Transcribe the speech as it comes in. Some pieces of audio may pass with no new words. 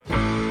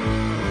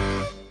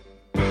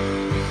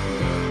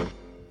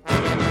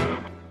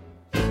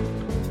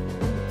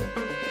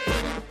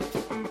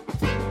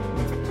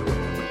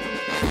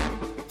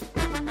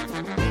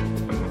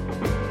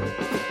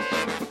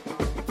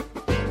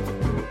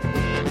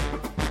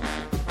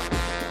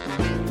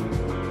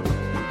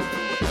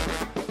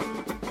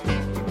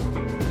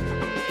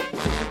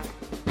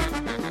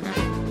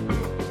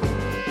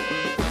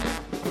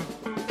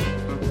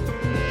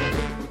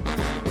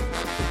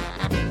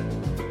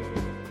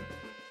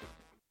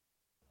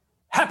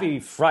Happy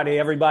Friday,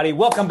 everybody.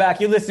 Welcome back.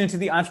 You're listening to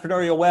the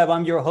Entrepreneurial Web.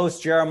 I'm your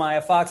host,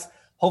 Jeremiah Fox.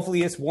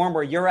 Hopefully it's warm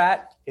where you're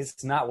at.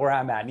 It's not where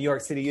I'm at. New York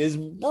City is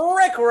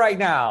brick right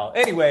now.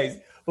 Anyways,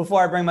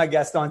 before I bring my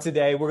guest on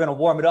today, we're going to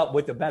warm it up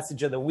with the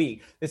message of the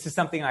week. This is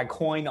something I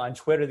coined on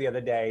Twitter the other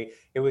day.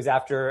 It was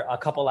after a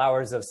couple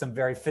hours of some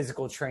very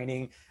physical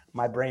training.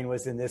 My brain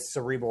was in this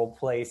cerebral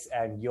place,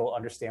 and you'll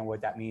understand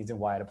what that means and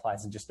why it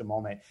applies in just a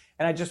moment.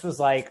 And I just was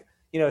like,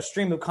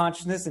 stream of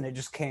consciousness, and it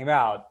just came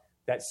out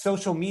that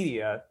social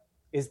media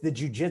is the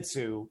Jiu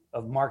Jitsu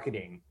of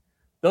marketing.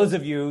 Those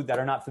of you that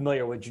are not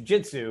familiar with Jiu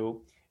Jitsu,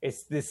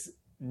 it's this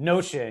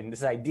notion,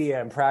 this idea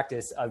and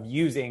practice of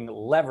using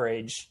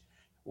leverage,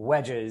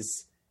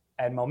 wedges,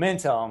 and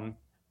momentum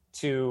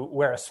to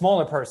where a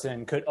smaller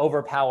person could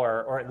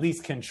overpower or at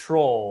least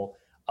control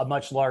a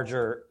much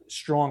larger,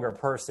 stronger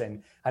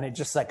person. And it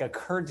just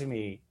occurred to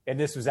me, and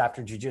this was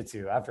after Jiu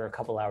Jitsu, after a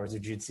couple hours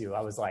of Jiu Jitsu,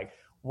 I was like,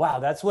 wow,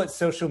 that's what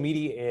social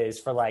media is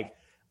for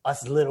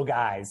us little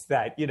guys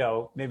that,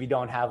 maybe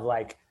don't have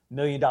 $1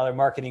 million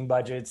marketing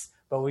budgets,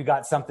 but we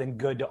got something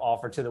good to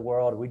offer to the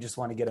world. We just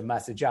want to get a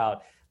message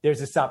out.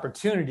 There's this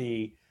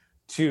opportunity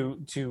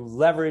to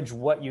leverage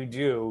what you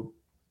do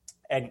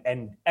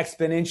and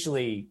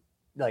exponentially,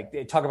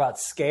 they talk about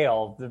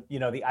scale,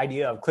 the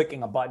idea of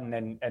clicking a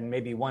button and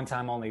maybe one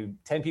time only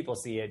 10 people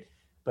see it,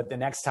 but the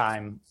next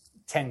time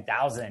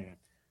 10,000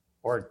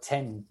 or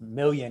 10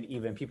 million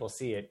even people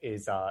see it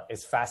is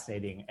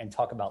fascinating, and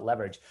talk about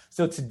leverage.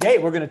 So today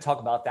we're going to talk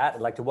about that. I'd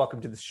like to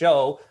welcome to the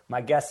show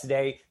my guest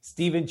today,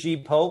 Stephen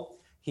G. Pope.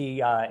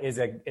 He is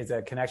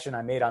a connection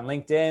I made on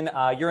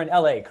LinkedIn. You're in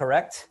LA,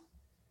 correct?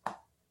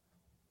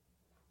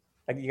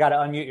 You got to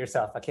unmute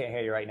yourself. I can't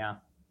hear you right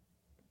now.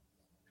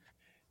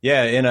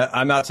 Yeah,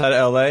 I'm outside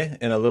of LA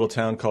in a little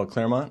town called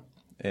Claremont,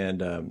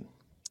 and where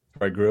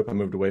I grew up. I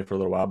moved away for a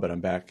little while, but I'm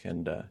back,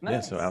 and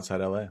nice. So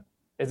outside LA.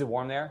 Is it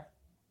warm there?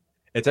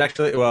 It's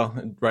actually,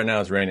 right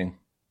now it's raining.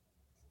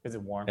 Is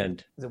it warm?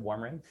 And is it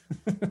warm rain?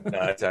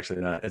 No, it's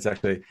actually not. It's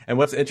actually, and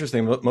what's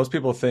interesting, most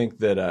people think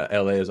that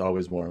LA is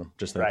always warm,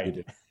 just like you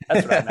do.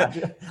 That's what I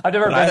imagine. I've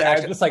never been there.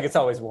 Actually, just like it's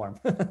always warm.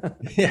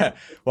 Yeah.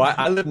 Well,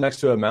 I live next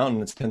to a mountain.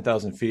 It's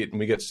 10,000 feet, and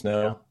we get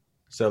snow. Yeah.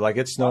 So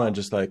it's snowing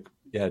just a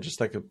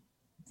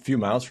few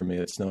miles from me.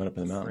 It's snowing up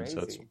in the mountains. So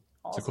it's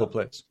a cool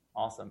place.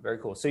 Awesome. Very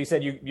cool. So you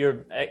said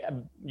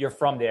you're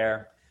from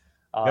there.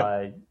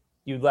 Yep.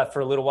 You left for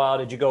a little while.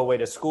 Did you go away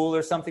to school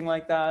or something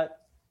like that?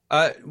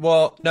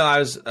 Well, no, I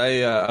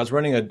was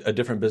running a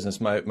different business.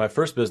 My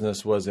first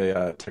business was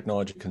a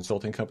technology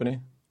consulting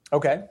company.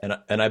 Okay.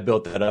 And I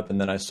built that up,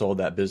 and then I sold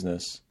that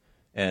business,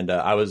 and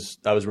I was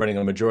running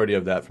a majority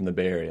of that from the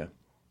Bay Area.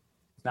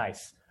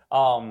 Nice.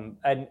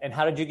 And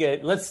how did you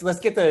get? Let's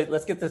get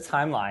the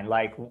timeline.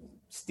 Like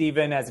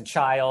Stephen as a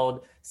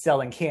child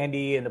selling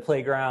candy in the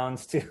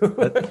playgrounds too.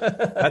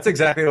 That's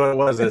exactly what it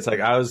was. It's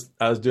like I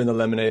was doing the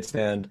lemonade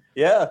stand.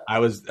 Yeah. I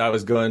was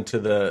going to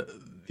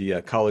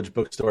the college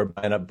bookstore,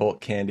 buying up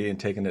bulk candy and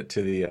taking it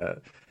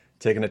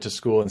to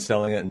school and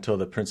selling it until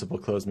the principal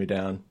closed me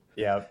down.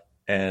 Yeah.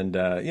 And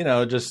I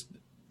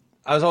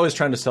was always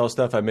trying to sell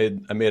stuff. I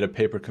made a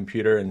paper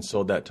computer and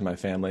sold that to my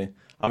family.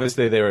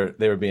 Obviously they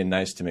were being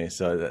nice to me,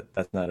 so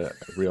that's not a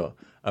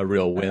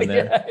real win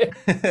there.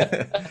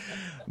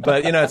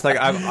 But it's like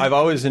I've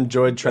always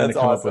enjoyed trying to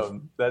come up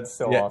with. That's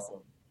so awesome.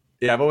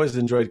 Yeah, I've always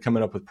enjoyed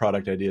coming up with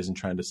product ideas and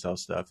trying to sell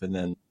stuff. And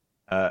then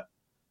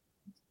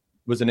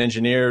was an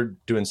engineer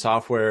doing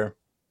software.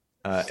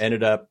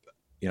 Ended up,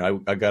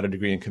 I got a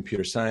degree in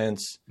computer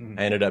science. Mm-hmm.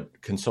 I ended up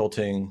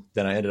consulting.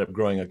 Then I ended up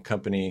growing a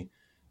company.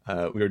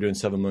 We were doing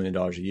 $7 million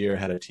a year.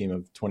 Had a team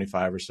of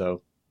 25 or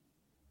so,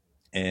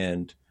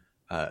 and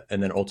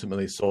then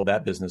ultimately sold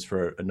that business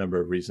for a number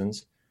of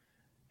reasons.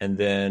 And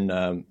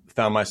then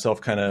found myself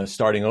kind of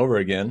starting over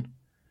again.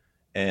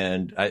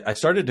 And I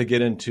started to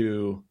get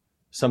into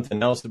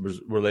something else that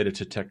was related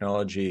to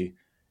technology.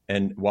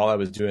 And while I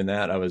was doing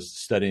that, I was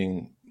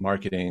studying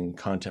marketing,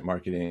 content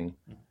marketing.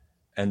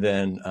 And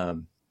then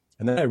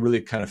I really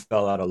kind of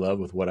fell out of love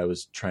with what I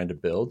was trying to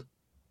build.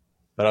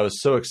 But I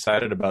was so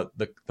excited about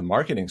the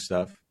marketing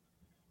stuff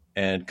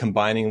and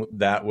combining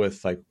that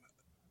with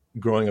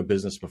growing a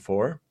business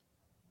before.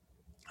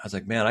 I was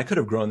like, man, I could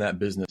have grown that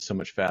business so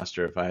much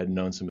faster if I had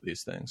known some of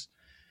these things.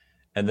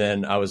 And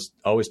then I was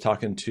always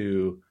talking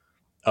to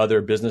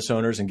other business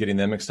owners and getting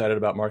them excited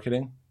about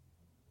marketing.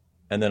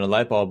 And then a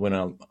light bulb went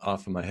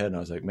off in my head, and I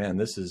was like, man,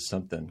 this is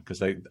something.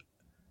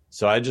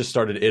 So I just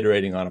started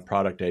iterating on a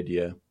product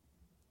idea,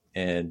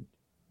 and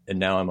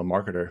now I'm a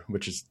marketer,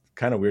 which is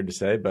kind of weird to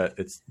say, but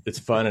it's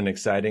fun and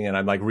exciting. And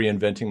I'm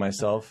reinventing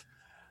myself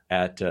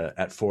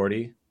at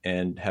 40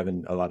 and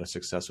having a lot of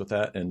success with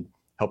that, and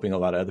helping a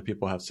lot of other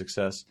people have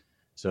success.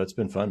 So it's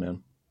been fun,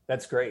 man.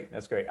 That's great.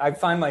 I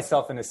find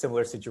myself in a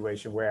similar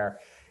situation where,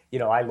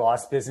 I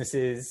lost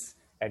businesses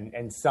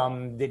and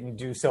some didn't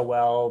do so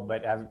well,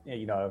 but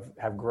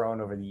have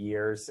grown over the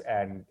years.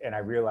 And I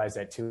realized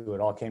that too,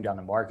 it all came down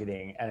to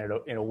marketing. And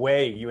in a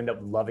way you end up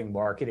loving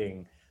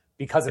marketing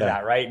because of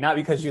that, right? Not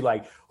because you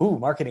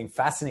marketing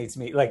fascinates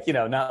me.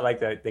 Not like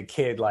the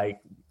kid,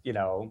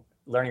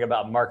 learning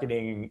about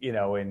marketing, you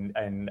know,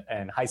 in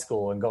high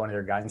school and going to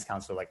their guidance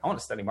counselor, like, I want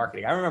to study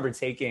marketing. I remember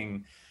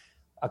taking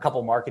a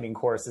couple marketing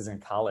courses in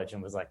college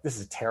and was like, this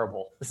is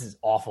terrible. This is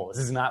awful. This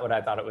is not what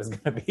I thought it was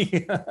going to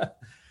be.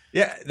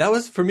 Yeah, that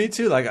was for me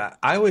too. Like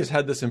I always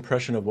had this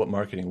impression of what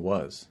marketing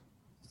was.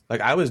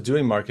 Like I was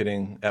doing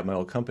marketing at my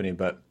old company,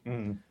 but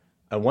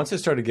once I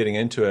started getting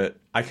into it,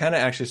 I kind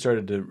of actually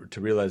started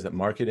to realize that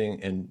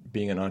marketing and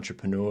being an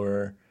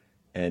entrepreneur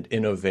and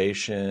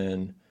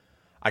innovation,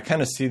 I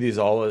kind of see these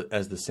all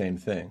as the same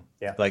thing.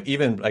 Yeah. Like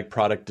even like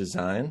product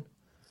design,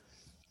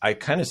 I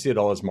kind of see it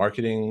all as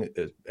marketing,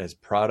 as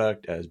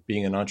product, as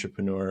being an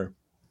entrepreneur.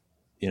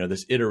 You know,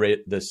 this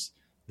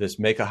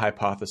make a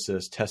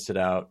hypothesis, test it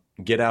out,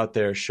 get out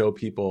there, show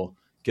people,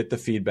 get the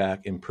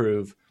feedback,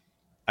 improve.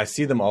 I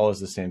see them all as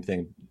the same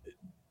thing.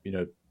 You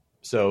know,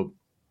 so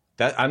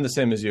that I'm the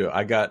same as you.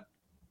 I got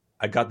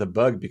the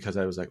bug because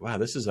I was like, wow,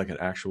 this is like an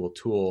actual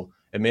tool.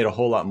 It made a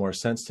whole lot more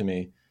sense to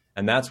me,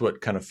 and that's what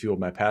kind of fueled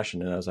my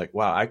passion. And I was like,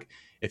 wow,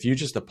 if you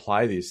just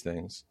apply these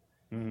things,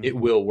 it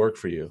will work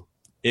for you.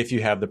 If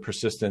you have the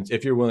persistence,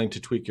 if you're willing to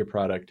tweak your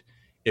product,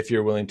 if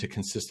you're willing to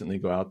consistently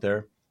go out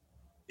there,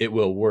 it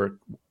will work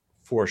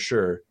for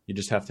sure. You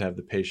just have to have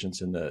the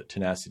patience and the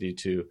tenacity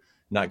to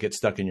not get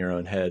stuck in your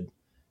own head.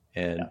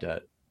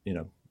 And, you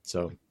know,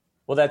 so.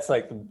 Well, that's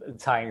like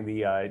tying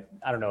the, I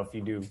don't know if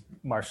you do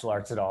martial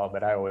arts at all,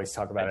 but I always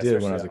talk about it. I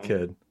did when I was a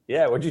kid.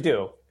 Yeah. What'd you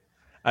do?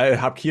 I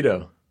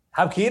Hapkido.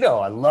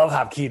 Hapkido. I love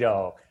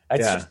Hapkido.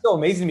 It's just so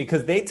amazing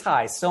because they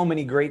tie so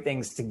many great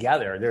things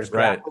together. There's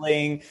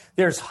grappling,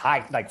 there's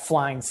high, like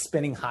flying,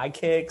 spinning high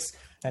kicks,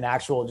 and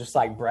actual just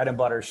like bread and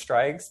butter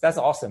strikes. That's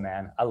awesome,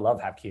 man. I love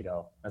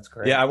Hapkido. That's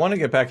great. Yeah, I want to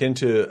get back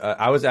into,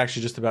 I was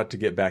actually just about to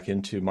get back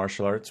into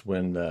martial arts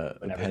when the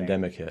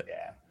pandemic hit.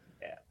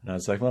 Yeah. And I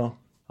was like, well,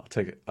 I'll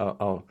take it. I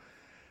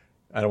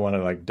don't want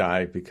to like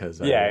die because.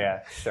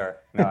 Sure.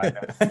 No, I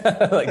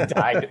know.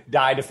 Like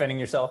die defending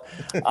yourself.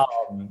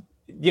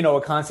 You know,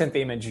 a constant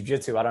theme in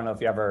jiu-jitsu, I don't know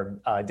if you ever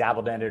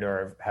dabbled in it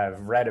or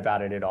have read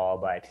about it at all,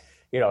 but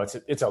you know,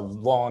 it's a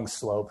long,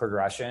 slow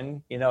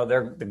progression. You know,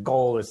 the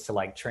goal is to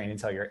like train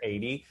until you're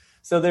 80.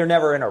 So they're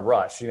never in a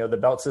rush. You know, the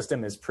belt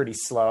system is pretty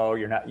slow.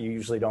 You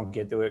usually don't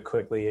get through it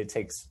quickly. It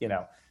takes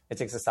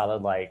a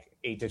solid like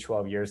 8 to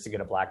 12 years to get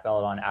a black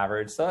belt on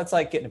average. So it's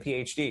like getting a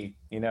PhD.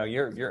 You know,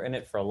 you're in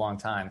it for a long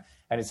time,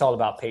 and it's all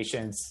about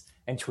patience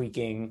and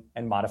tweaking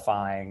and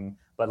modifying,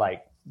 but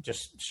like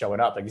just showing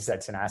up, like you said,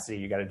 tenacity.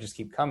 You got to just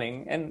keep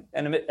coming, and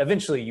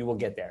eventually you will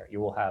get there. You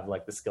will have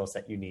like the skill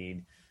set you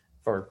need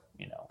for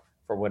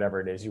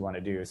whatever it is you want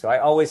to do. So I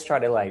always try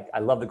to I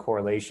love the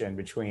correlation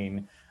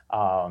between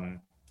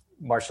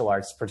martial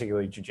arts,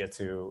 particularly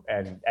jiu-jitsu,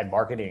 and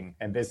marketing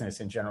and business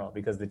in general,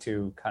 because the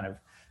two kind of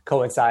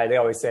coincide. They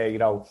always say, you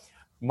know,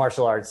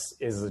 martial arts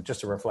is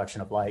just a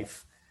reflection of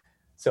life.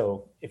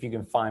 So if you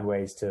can find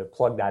ways to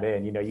plug that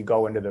in, you know, you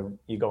go into the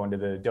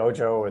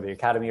dojo or the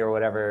academy or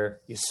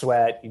whatever, you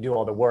sweat, you do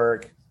all the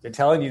work, they're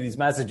telling you these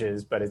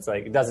messages, but it's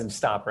like, it doesn't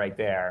stop right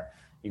there.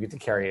 You get to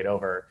carry it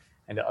over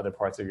into other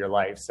parts of your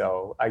life.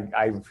 So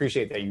I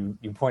appreciate that you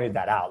pointed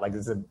that out. Like,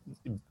 it's a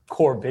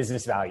core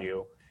business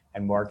value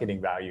and marketing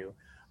value.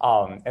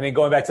 And then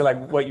going back to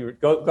like what you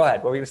go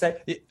ahead. What were you gonna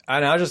say?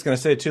 And I was just gonna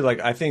say too,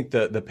 like, I think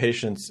the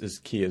patience is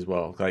key as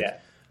well. Like,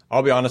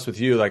 I'll be honest with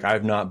you, like,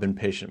 I've not been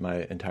patient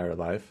my entire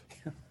life.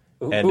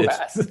 And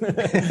it's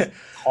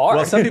hard. Well,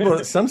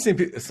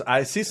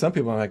 I see some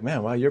people, I'm like,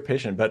 man, wow, you're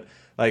patient. But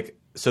like,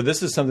 so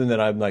this is something that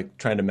I'm like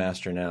trying to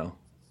master now.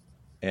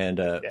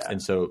 And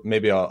so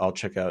maybe I'll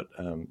check out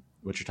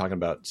what you're talking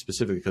about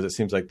specifically, because it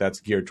seems like that's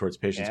geared towards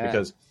patience.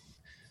 Because,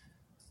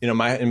 you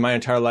know, in my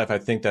entire life, I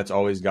think that's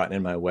always gotten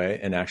in my way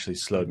and actually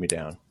slowed me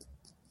down.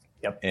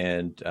 Yep.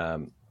 And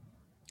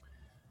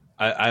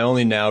I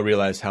only now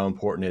realize how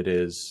important it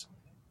is.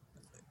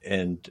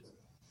 And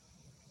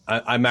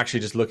I'm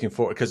actually just looking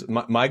forward, because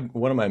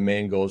one of my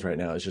main goals right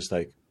now is just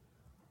like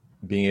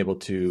being able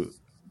to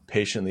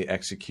patiently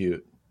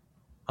execute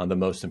on the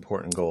most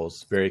important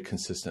goals very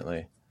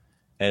consistently,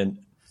 and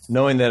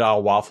knowing that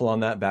I'll waffle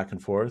on that back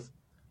and forth,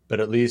 but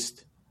at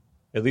least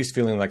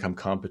feeling like I'm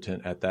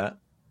competent at that.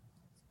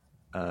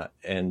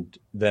 And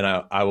then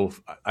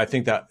I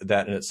think that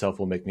in itself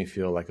will make me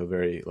feel like a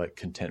very like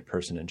content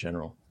person in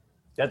general.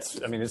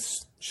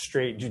 It's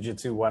straight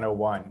jiu-jitsu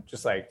 101,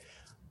 just like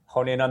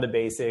hone in on the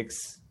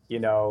basics. You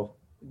know,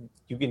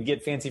 you can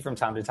get fancy from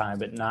time to time,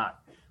 but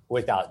not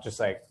without just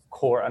like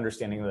core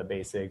understanding of the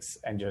basics.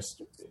 And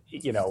just,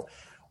 you know,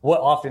 what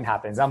often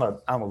happens, I'm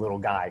a little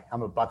guy,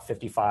 I'm a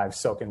 $155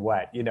 soaking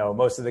wet. You know,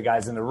 most of the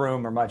guys in the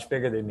room are much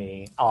bigger than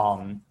me.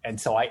 And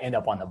so I end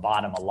up on the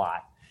bottom a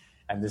lot.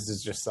 And this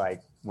is just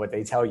like what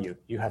they tell you.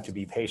 You have to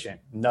be patient,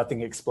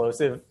 nothing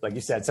explosive. Like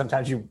you said,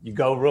 sometimes you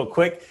go real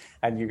quick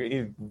and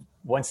you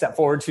one step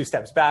forward, 2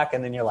 steps back.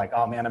 And then you're like,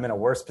 oh man, I'm in a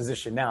worse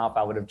position now. If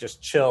I would have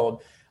just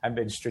chilled and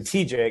been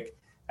strategic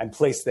and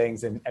placed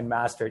things and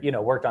mastered, you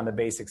know, worked on the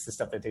basics, the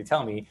stuff that they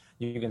tell me,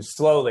 you can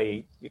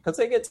slowly, because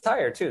they get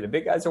tired too. The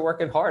big guys are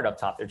working hard up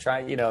top. They're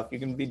trying, you know, if you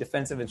can be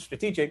defensive and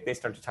strategic, they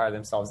start to tire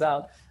themselves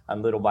out.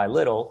 And little by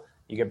little,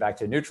 you get back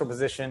to a neutral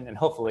position, and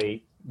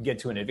hopefully get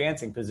to an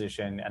advancing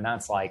position. And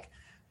that's like,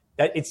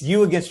 that it's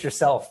you against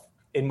yourself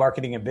in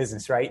marketing and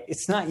business, right?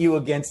 It's not you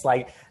against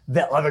like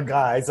the other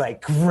guy's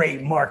like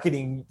great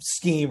marketing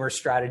scheme or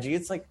strategy.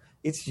 It's like,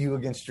 it's you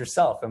against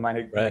yourself. Am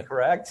I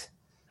correct?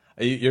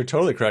 You're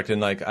totally correct. And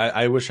like,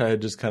 I wish I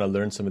had just kind of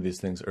learned some of these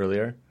things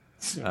earlier.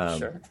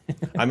 Sure.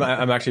 I'm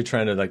actually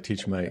trying to like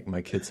teach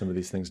my kids some of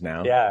these things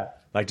now. Yeah.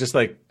 Like, just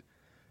like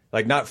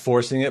not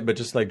forcing it, but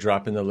just like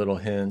dropping the little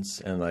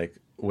hints and like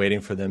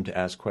waiting for them to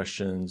ask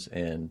questions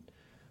and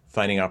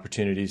finding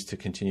opportunities to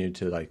continue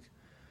to like,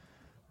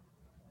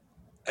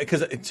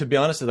 because to be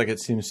honest, like, it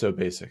seems so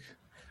basic.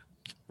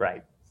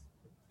 Right.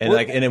 And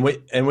like,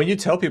 and when you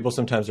tell people,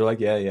 sometimes they're like,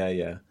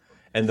 yeah.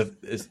 And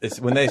it's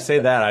when they say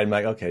that, I'm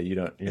like, okay, you're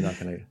not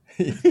going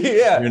to.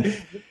 Yeah.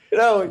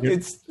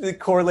 It's the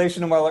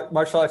correlation of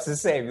martial arts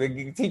is the same.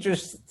 The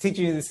teacher's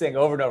teaching you this thing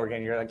over and over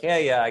again. You're like,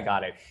 yeah, I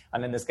got it.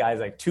 And then this guy's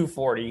like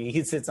 240.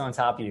 He sits on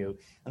top of you.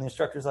 And the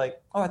instructor's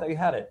like, oh, I thought you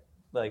had it.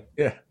 Like,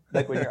 yeah.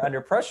 Like when you're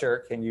under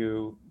pressure, can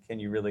you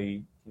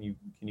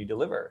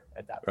deliver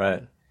at that point?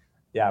 Right.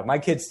 Yeah, my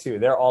kids too.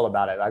 They're all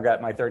about it. I've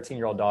got my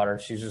 13-year-old daughter.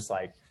 She's just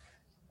like,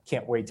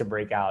 can't wait to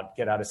break out,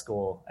 get out of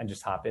school, and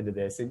just hop into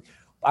this. And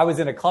I was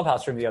in a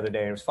clubhouse room the other day,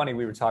 and it was funny.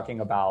 We were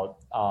talking about,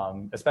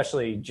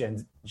 especially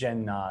Gen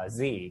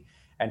Z,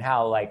 and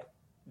how like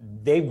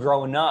they've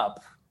grown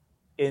up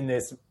in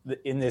this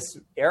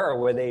era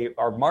where they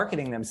are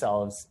marketing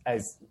themselves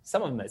as,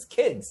 some of them as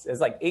kids,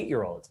 as like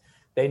 8-year-olds.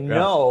 They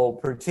know,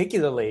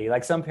 particularly,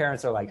 like some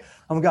parents are like,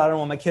 oh my God, I don't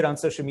want my kid on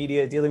social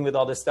media dealing with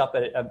all this stuff.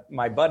 But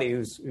my buddy,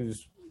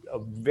 who's a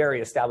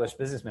very established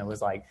businessman,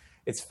 was like,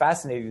 it's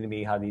fascinating to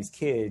me how these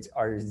kids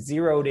are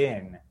zeroed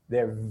in.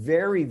 They're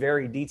very,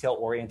 very detail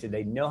oriented.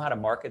 They know how to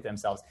market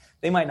themselves.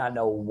 They might not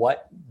know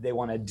what they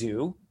want to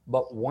do,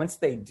 but once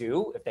they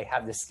do, if they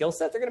have the skill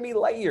set, they're going to be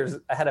light years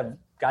ahead of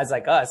guys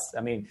like us.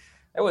 I mean,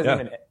 there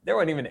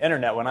wasn't even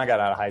internet when I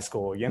got out of high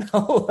school, you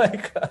know.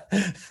 Like,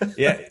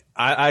 yeah,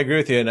 I agree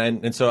with you,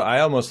 and so I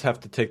almost have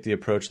to take the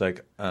approach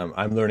like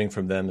I'm learning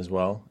from them as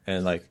well,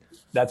 and like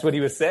that's what he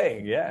was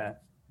saying, yeah,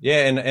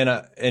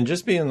 and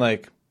just being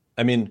like,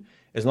 I mean,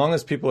 as long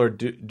as people are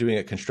doing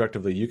it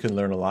constructively, you can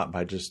learn a lot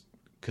by just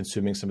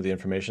consuming some of the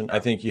information. I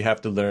think you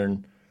have to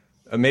learn,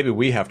 maybe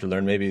we have to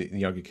learn, maybe the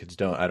younger kids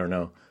don't, I don't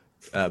know,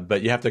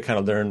 but you have to kind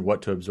of learn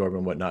what to absorb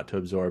and what not to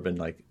absorb, and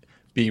like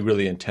be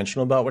really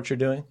intentional about what you're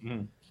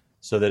doing,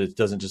 so that it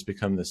doesn't just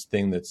become this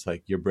thing that's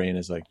like your brain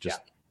is like just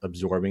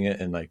absorbing it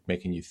and like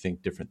making you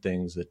think different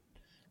things, that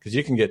because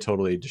you can get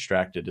totally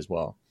distracted as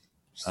well.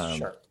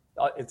 Sure.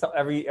 It's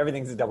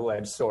everything's a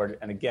double-edged sword.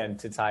 And again,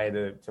 to tie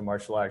it to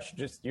martial arts,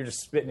 you're just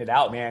spitting it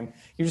out, man.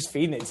 You're just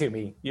feeding it to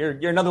me. You're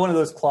another one of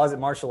those closet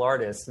martial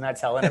artists, not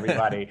telling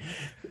everybody.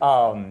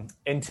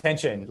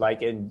 Intention,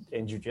 like in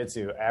Jiu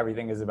Jitsu,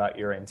 everything is about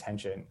your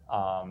intention.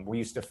 We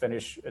used to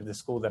finish at the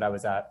school that I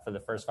was at for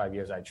the first 5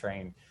 years I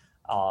trained.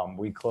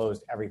 We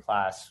closed every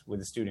class with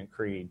a student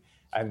creed.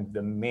 And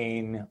the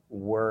main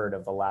word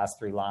of the last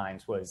 3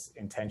 lines was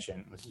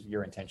intention, which is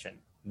your intention.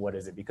 What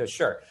is it? Because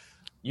sure,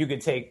 you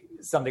could take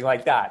something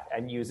like that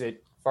and use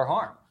it for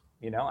harm.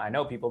 You know, I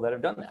know people that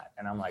have done that,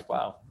 and I'm like,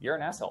 wow, you're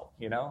an asshole.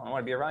 You know, I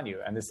want to be around you.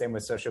 And the same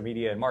with social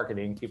media and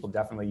marketing. People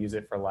definitely use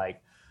it for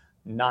like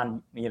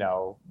benevolent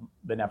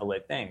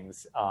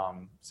things.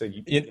 And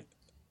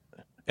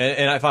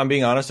if I'm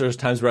being honest, there's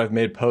times where I've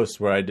made posts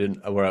where I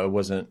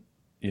wasn't,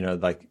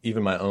 like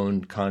even my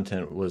own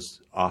content was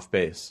off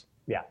base.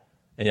 Yeah.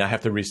 And I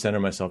have to recenter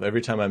myself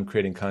every time I'm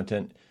creating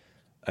content.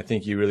 I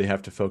think you really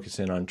have to focus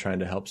in on trying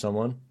to help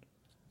someone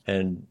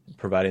and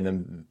providing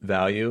them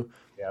value.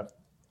 Yep.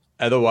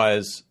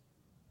 Otherwise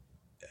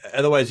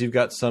you've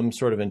got some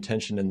sort of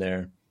intention in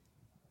there,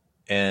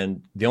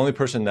 and the only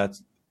person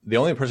that's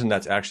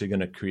actually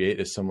going to create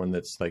is someone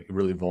that's like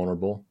really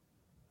vulnerable,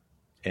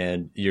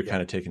 and you're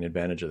kind of taking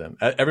advantage of them.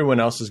 Everyone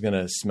else is going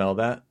to smell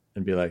that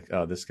and be like,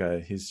 oh, this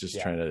guy, he's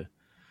just trying to,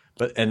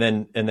 and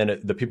then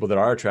the people that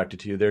are attracted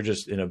to you, they're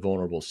just in a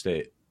vulnerable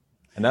state.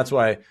 And that's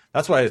why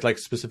it's like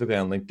specifically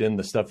on LinkedIn,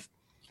 the stuff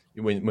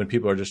when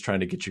people are just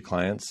trying to get you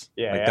clients,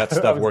 that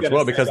stuff works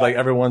well because like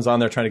everyone's on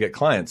there trying to get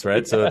clients,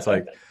 right? So it's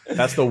like,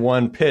 that's the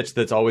one pitch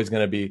that's always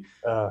going to be,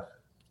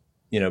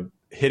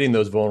 hitting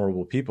those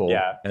vulnerable people,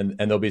 and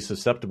they'll be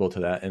susceptible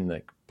to that and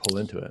like pull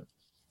into it.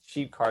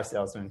 Cheap car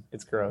salesman.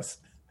 It's gross.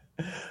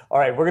 All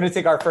right, we're going to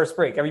take our first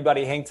break.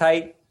 Everybody hang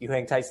tight. You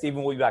hang tight,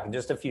 Stephen. We'll be back in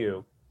just a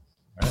few.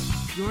 All right.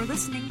 You're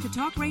listening to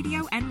Talk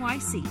Radio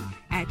NYC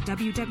at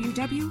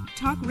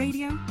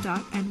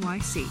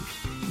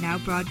www.talkradio.nyc. Now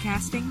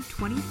broadcasting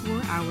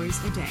 24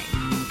 hours a day.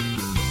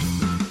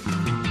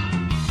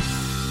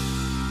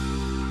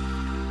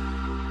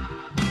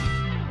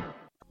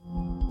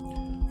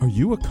 Are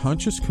you a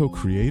conscious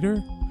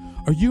co-creator?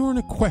 Are you on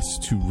a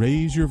quest to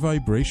raise your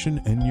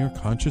vibration and your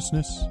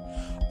consciousness?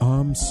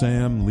 I'm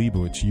Sam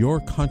Leibowitz, your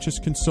conscious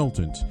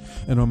consultant,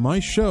 and on my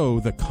show,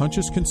 The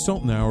Conscious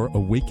Consultant Hour,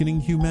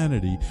 Awakening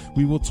Humanity,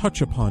 we will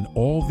touch upon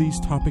all these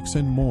topics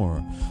and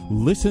more.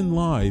 Listen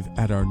live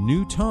at our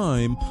new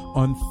time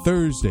on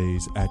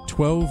Thursdays at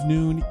 12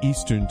 noon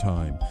Eastern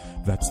Time.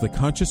 That's the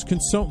Conscious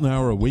Consultant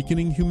Hour,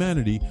 Awakening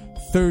Humanity,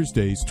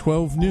 Thursdays,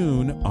 12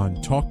 noon on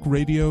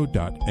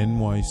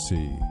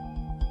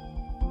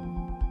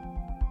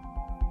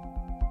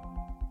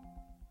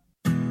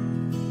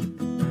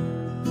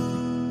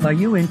talkradio.nyc. Are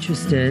you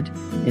interested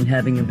in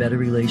having a better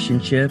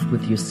relationship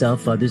with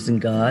yourself, others, and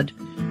God?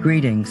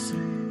 Greetings.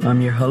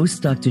 I'm your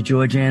host, Dr.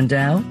 George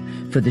Andow,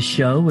 for the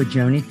show A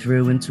Journey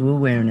Through into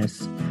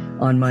Awareness.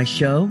 On my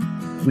show,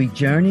 we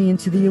journey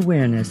into the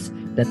awareness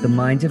that the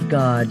mind of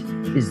God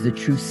is the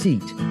true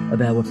seat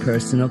of our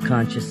personal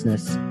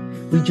consciousness.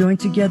 We join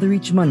together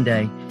each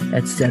Monday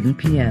at 7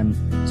 p.m.,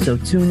 so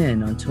tune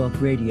in on Talk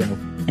Radio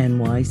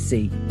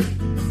NYC.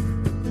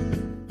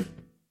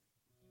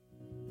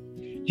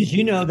 Did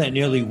you know that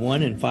nearly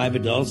 1 in 5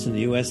 adults in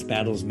the U.S.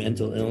 battles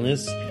mental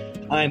illness?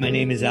 Hi, my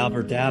name is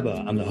Albert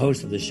Daba. I'm the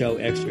host of the show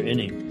Extra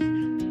Innings.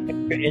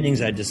 Extra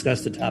Innings, I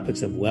discuss the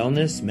topics of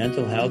wellness,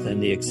 mental health,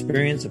 and the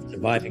experience of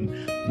surviving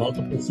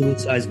multiple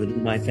suicides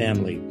within my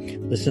family.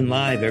 Listen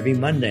live every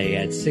Monday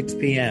at 6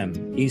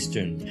 p.m.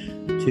 Eastern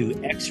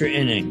to Extra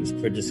Innings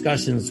for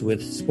discussions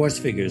with sports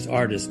figures,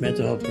 artists,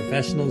 mental health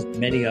professionals, and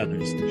many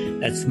others.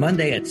 That's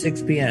Monday at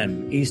 6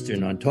 p.m.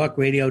 Eastern on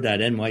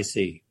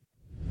talkradio.nyc.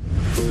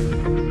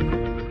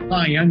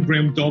 Hi, I'm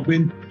Graham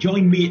Dobbin.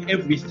 Join me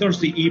every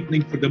Thursday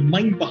evening for the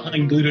Mind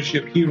Behind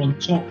Leadership here on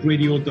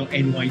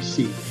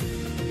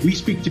talkradio.nyc. We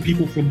speak to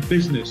people from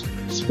business,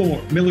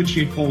 sport,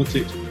 military and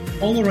politics,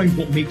 all around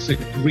what makes a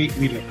great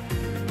leader,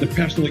 the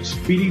personal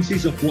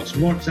experiences of what's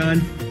worked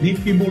and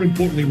maybe more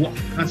importantly what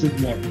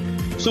hasn't worked.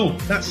 So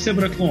that's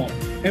 7 o'clock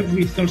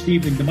every Thursday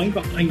evening, the Mind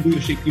Behind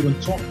Leadership here on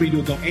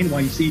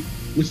talkradio.nyc.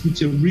 Listen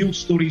to real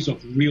stories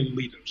of real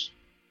leaders.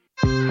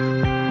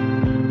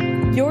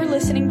 You're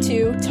listening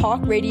to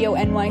Talk Radio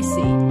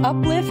NYC.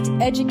 Uplift,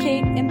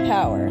 educate,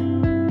 empower.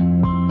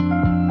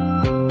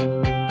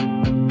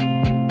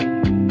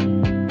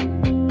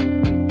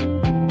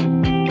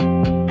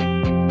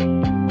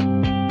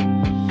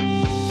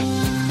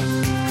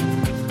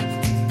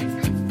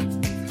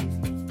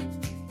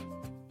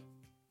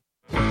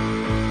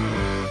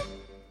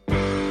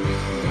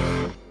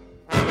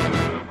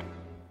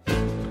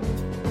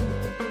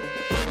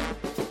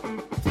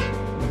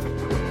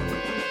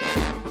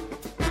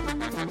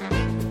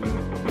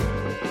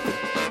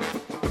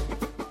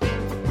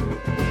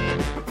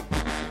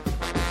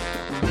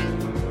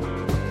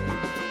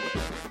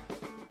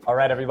 All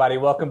right, everybody,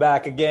 welcome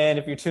back again.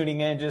 If you're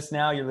tuning in just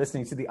now, you're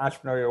listening to the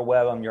Entrepreneurial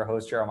Web. I'm your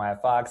host, Jeremiah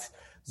Fox,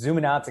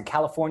 zooming out to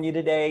California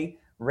today.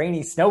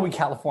 Rainy, snowy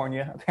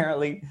California,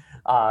 apparently.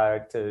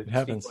 It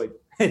happens.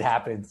 It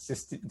happens.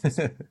 Just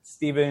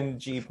Stephen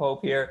G.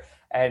 Pope here.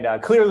 And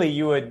clearly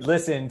you would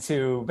listen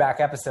to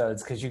back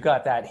episodes because you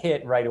got that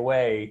hit right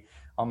away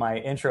on my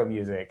intro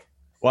music.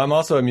 Well, I'm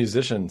also a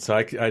musician, so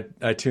I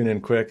tune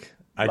in quick.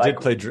 I did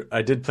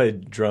play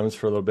drums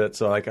for a little bit,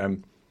 so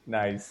I'm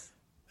nice.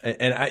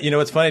 And you know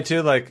what's funny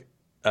too,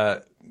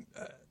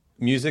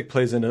 music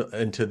plays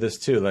into this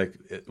too. Like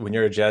when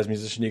you're a jazz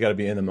musician, you got to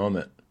be in the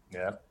moment.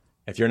 Yeah.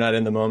 If you're not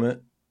in the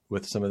moment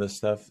with some of this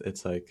stuff,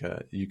 it's like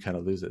you kind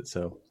of lose it.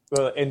 So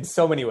well, in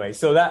so many ways.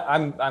 So that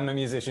I'm a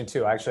musician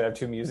too. I actually have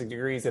 2 music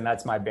degrees, and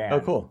that's my band. Oh,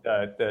 cool.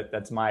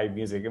 That's my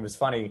music. It was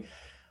funny,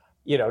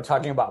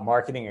 talking about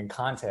marketing and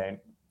content.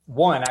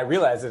 One, I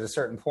realized at a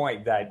certain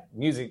point that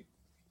music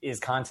is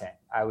content.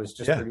 I was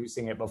just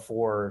producing it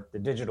before the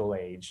digital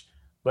age.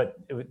 But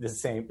it was the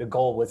same. The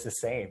goal was the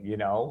same,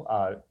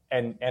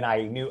 and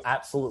I knew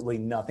absolutely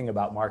nothing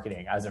about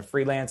marketing. As a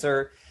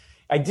freelancer,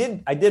 I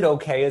did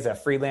okay as a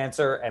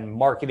freelancer and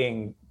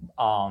marketing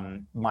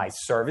my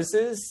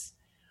services.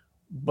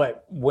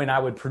 But when I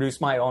would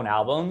produce my own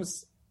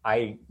albums,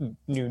 I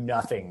knew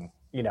nothing.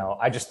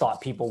 I just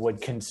thought people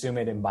would consume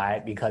it and buy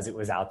it because it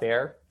was out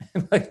there.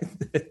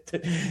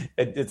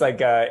 It's like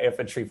if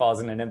a tree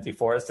falls in an empty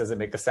forest, does it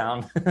make a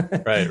sound?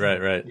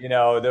 Right.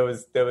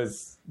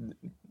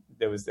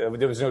 There was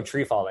no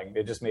tree falling.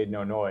 It just made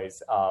no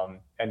noise.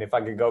 And if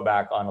I could go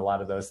back on a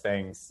lot of those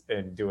things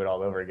and do it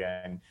all over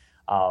again,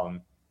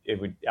 I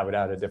would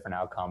have a different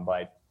outcome.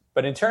 But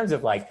in terms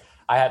of I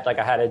had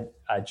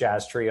a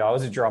jazz trio. I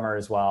was a drummer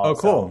as well. Oh,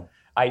 cool. So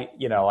I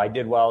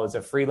did well as a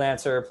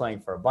freelancer,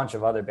 playing for a bunch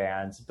of other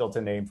bands, built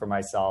a name for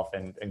myself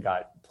and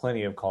got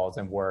plenty of calls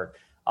and work.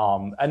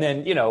 And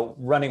then,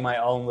 running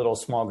my own little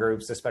small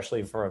groups,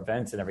 especially for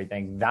events and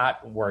everything,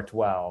 that worked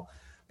well.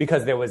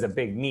 Because there was a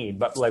big need.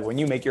 But when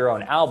you make your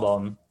own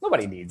album,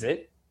 nobody needs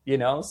it,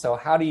 So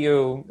how do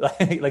you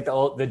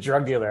the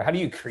drug dealer? How do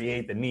you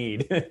create the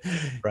need?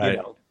 Right.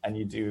 And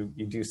you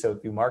do so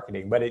through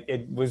marketing. But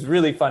it was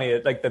really funny.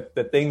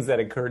 The things that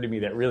occurred to me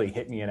that really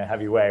hit me in a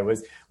heavy way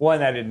was,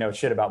 one, I didn't know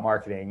shit about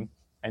marketing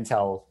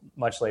until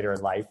much later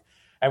in life.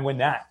 And when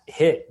that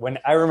hit, when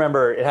I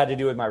remember it had to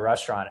do with my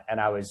restaurant,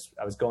 and I was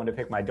going to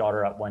pick my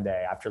daughter up one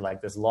day after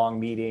this long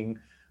meeting.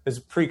 It was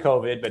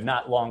pre-COVID, but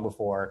not long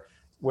before,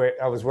 where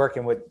I was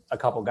working with a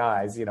couple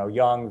guys,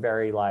 young,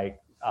 very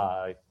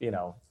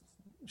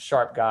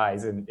sharp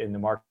guys in the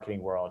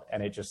marketing world.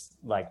 And it just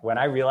like, when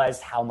I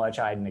realized how much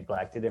I had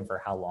neglected him for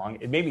how long,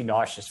 it made me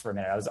nauseous for a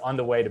minute. I was on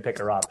the way to pick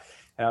her up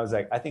and I was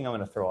like, I think I'm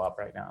going to throw up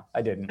right now.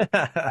 I didn't.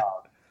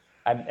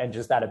 And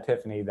just that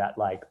epiphany that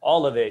like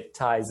all of it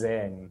ties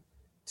in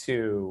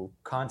to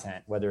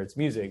content, whether it's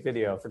music,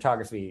 video,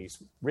 photography,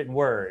 written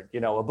word, you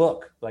know, a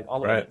book, like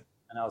all of it.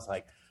 And I was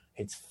like,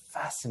 it's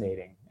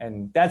fascinating.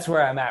 And that's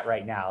where I'm at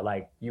right now.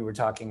 Like you were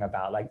talking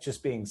about, like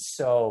just being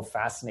so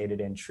fascinated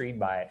and intrigued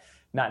by it,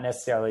 not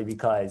necessarily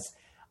because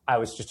I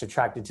was just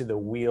attracted to the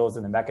wheels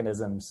and the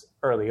mechanisms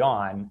early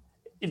on.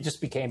 It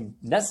just became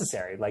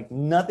necessary. Like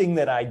nothing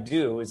that I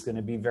do is going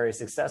to be very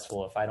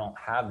successful if I don't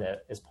have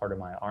that as part of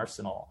my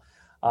arsenal.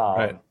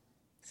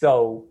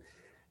 So,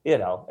 you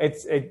know,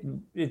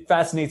 it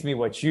fascinates me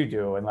what you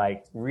do, and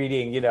like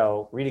reading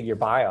your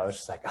bio, it's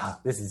just like, oh,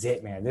 this is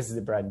it, man. This is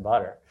the bread and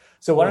butter.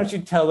 So why don't you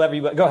tell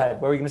everybody, go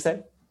ahead. What were you going to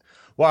say?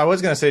 Well, I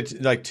was going to say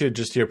like, too,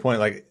 just to your point,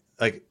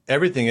 like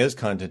everything is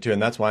content too.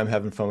 And that's why I'm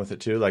having fun with it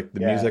too. Like the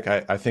music,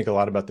 I think a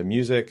lot about the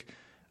music.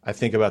 I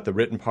think about the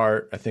written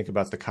part. I think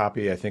about the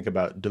copy. I think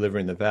about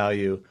delivering the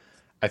value.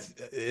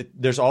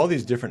 There's all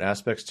these different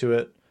aspects to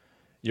it.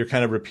 You're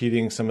kind of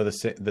repeating some of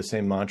the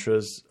same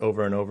mantras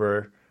over and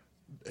over.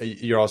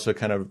 You're also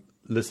kind of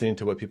listening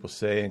to what people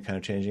say and kind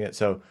of changing it.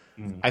 So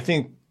I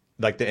think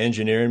like the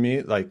engineer in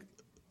me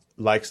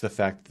likes the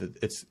fact that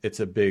it's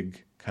a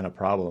big kind of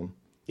problem.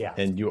 Yeah.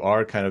 And you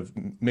are kind of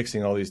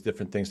mixing all these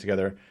different things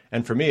together.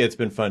 And for me, it's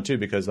been fun too,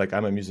 because like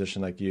I'm a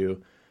musician like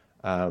you.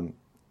 I'm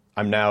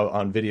now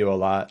on video a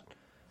lot.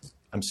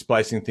 I'm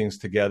splicing things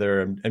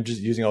together. I'm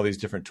just using all these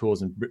different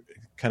tools and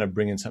kind of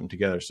bringing something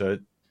together. So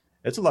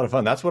it's a lot of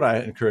fun. That's what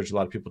I encourage a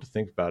lot of people to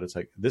think about. It's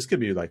like, this could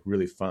be like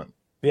really fun.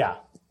 Yeah,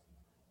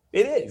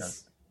 it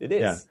is. Yeah. It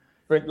is. Yeah.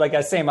 For, like I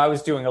was saying, I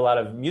was doing a lot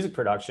of music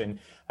production.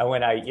 And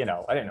when I didn't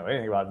know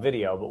anything about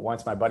video, but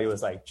once my buddy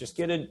was like, just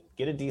get a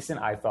decent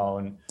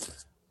iPhone,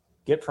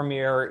 get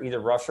Premiere, either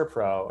Rush or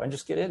Pro, and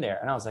just get in there.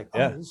 And I was like,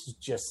 this is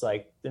just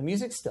like the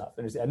music stuff.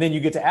 And then you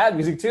get to add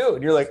music too.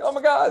 And you're like, oh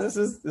my God, this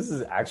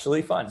is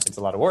actually fun. It's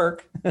a lot of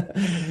work.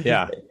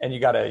 Yeah. And you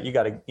gotta,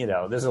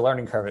 there's a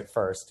learning curve at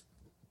first.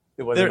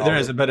 There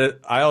is,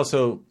 but I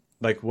also,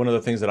 like, one of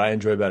the things that I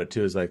enjoy about it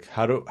too is like,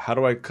 how do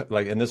I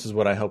like, and this is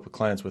what I help with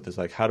clients with, is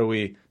like, how do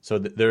we, so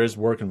there is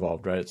work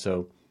involved, right?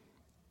 So,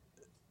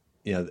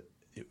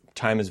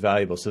 time is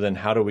valuable. So then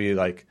how do we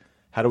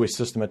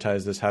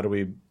systematize this? How do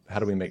we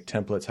make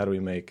templates?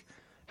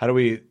 How do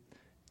we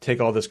take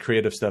all this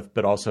creative stuff,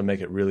 but also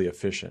make it really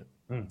efficient?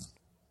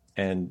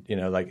 And,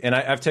 and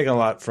I've taken a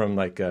lot from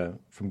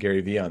from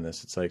Gary Vee on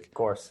this. It's like, of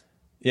course.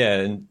 Yeah.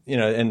 And,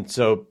 and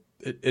so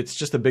it's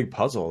just a big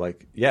puzzle.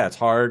 Like, yeah, it's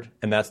hard.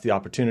 And that's the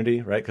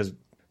opportunity, right? Because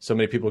so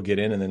many people get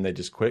in and then they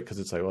just quit because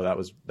it's like, well,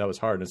 that was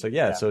hard. And it's like,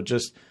 yeah. So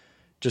just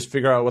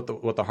figure out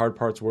what the hard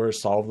parts were,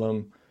 solve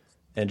them,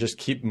 and just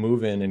keep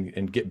moving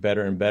and get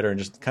better and better, and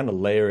just kind of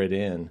layer it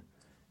in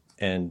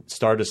and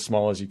start as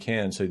small as you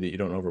can so that you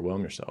don't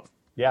overwhelm yourself.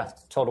 Yeah.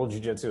 Total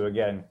jiu-jitsu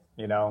again,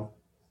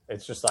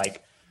 it's just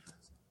like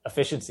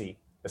efficiency,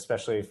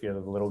 especially if you're the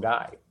little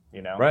guy,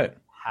 right.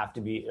 Have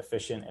to be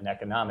efficient and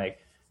economic.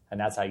 And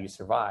that's how you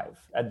survive.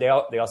 And they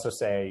also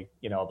say,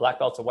 a black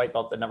belt's a white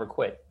belt that never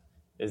quit.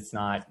 It's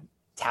not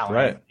talent.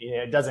 Right.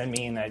 It doesn't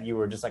mean that you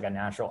were just like a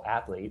natural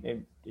athlete.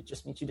 It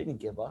just means you didn't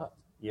give up,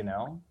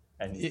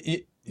 And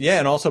yeah,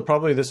 and also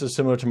probably this is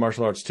similar to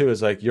martial arts too,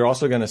 is like you're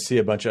also going to see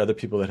a bunch of other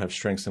people that have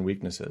strengths and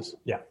weaknesses.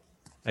 Yeah.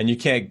 And you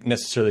can't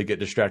necessarily get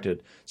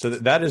distracted. So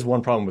that is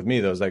one problem with me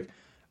though, is like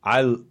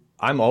I'm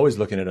always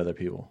looking at other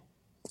people.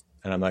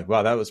 And I'm like,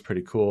 wow, that was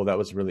pretty cool. That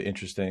was really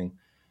interesting.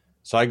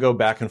 So I go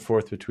back and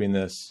forth between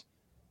this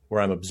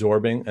where I'm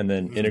absorbing and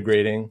then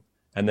integrating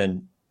and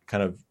then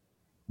kind of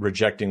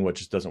rejecting what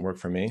just doesn't work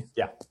for me.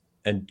 Yeah.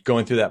 And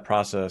going through that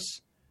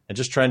process and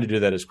just trying to do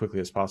that as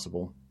quickly as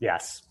possible.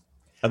 Yes.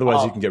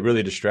 Otherwise you can get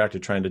really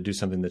distracted trying to do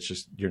something that's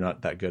just you're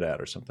not that good at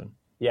or something.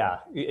 Yeah.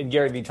 And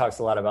Gary Vee talks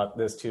a lot about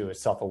this too,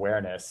 is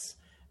self-awareness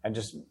and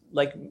just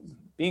like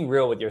being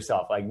real with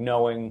yourself, like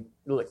knowing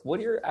like what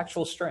are your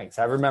actual strengths.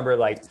 I remember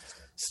like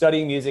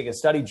studying music and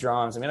study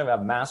drums. I have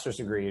a master's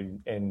degree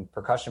in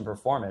percussion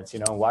performance,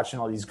 watching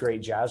all these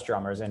great jazz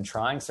drummers and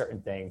trying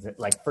certain things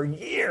like for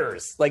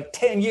years, like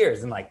 10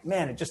 years. And like,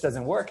 man, it just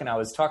doesn't work. And I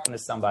was talking to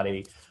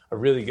somebody, a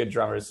really good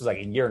drummer. This was like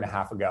a year and a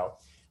half ago.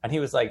 And he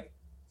was like,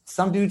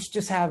 some dudes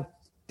just have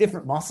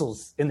different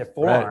muscles in their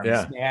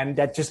forearms, man,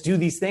 that just do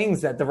these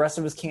things that the rest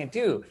of us can't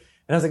do.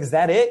 And I was like, is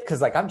that it?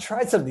 Because like I've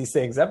tried some of these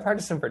things. I've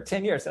practiced them for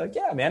 10 years. They're like,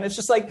 yeah, man. It's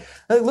just like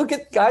look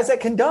at guys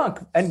that can dunk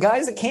and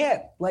guys that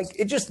can't. Like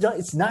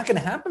it's not going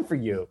to happen for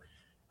you.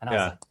 And I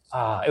was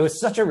like, it was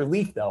such a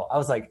relief though. I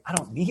was like, I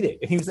don't need it.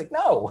 And he was like,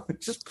 no,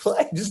 just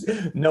play. Just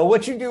know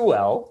what you do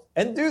well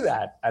and do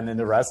that. And then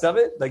the rest of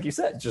it, like you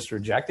said, just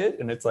reject it.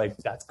 And it's like,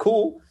 that's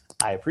cool.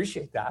 I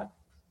appreciate that,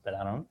 but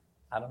I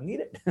don't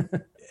need it.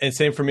 And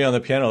same for me on the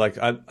piano. Like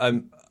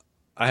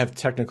I have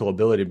technical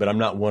ability, but I'm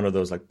not one of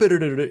those like,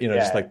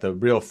 just like the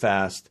real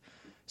fast.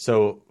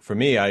 So for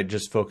me, I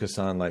just focus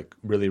on like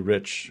really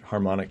rich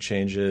harmonic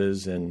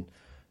changes and,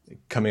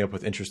 coming up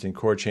with interesting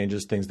chord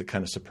changes, things that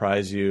kind of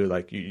surprise you,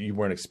 like you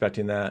weren't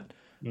expecting that.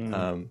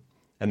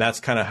 And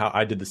that's kind of how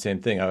I did the same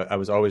thing. I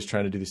was always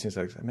trying to do these things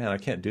like, man, I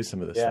can't do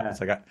some of this stuff.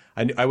 It's like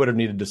I would have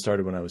needed to start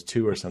it when I was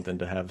 2 or something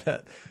to have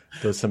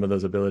some of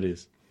those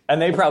abilities.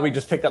 And they probably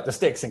just picked up the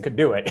sticks and could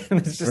do it.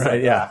 It's just right,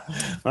 like, yeah.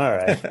 All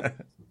right.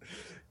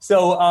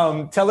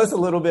 So tell us a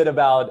little bit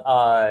about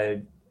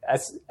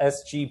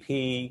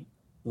SGP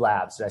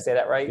Labs. Did I say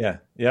that right? Yeah.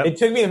 Yeah. It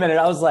took me a minute.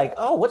 I was like,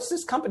 oh, what's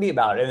this company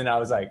about? And then I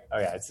was like, oh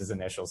yeah, it's his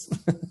initials.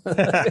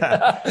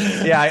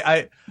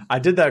 Yeah. I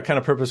did that kind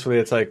of purposefully.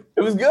 It's like,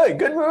 it was good.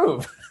 Good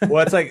move.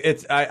 Well, it's like,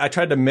 I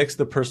tried to mix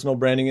the personal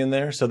branding in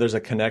there. So there's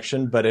a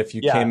connection, but if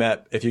you came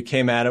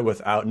at it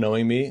without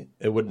knowing me,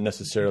 it wouldn't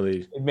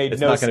necessarily,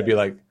 it's not going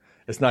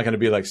to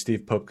be like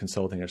Steve Pope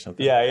Consulting or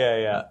something.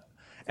 Yeah.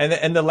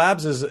 And the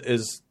labs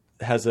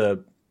has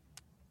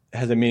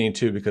a meaning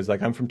too, because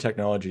like I'm from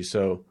technology.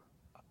 So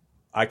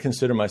I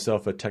consider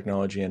myself a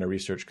technology and a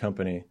research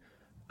company,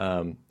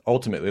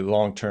 ultimately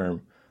long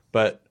term.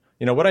 But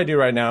what I do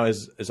right now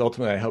is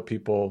ultimately I help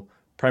people,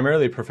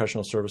 primarily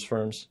professional service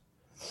firms,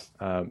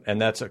 and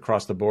that's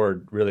across the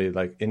board. Really,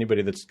 like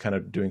anybody that's kind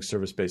of doing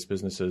service-based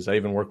businesses. I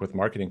even work with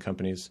marketing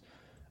companies,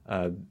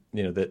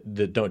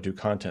 that don't do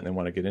content and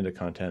want to get into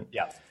content.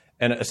 Yeah.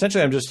 And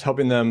essentially, I'm just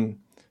helping them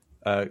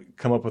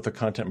come up with a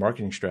content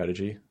marketing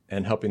strategy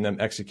and helping them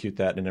execute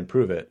that and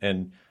improve it.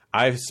 And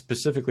I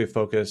specifically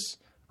focus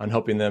on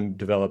helping them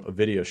develop a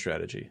video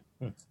strategy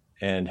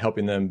and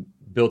helping them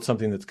build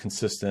something that's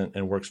consistent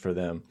and works for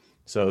them.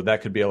 So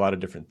that could be a lot of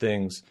different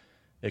things.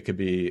 It could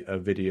be a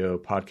video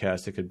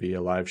podcast. It could be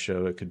a live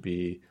show. It could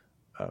be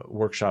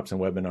workshops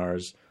and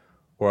webinars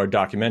or a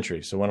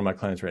documentary. So one of my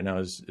clients right now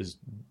is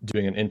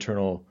doing an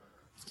internal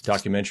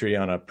documentary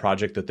on a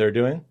project that they're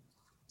doing.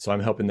 So I'm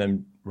helping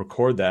them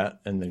record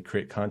that and then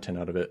create content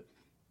out of it.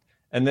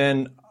 And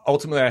then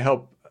ultimately I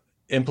help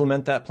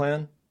implement that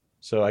plan.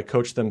 So I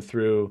coach them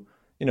through,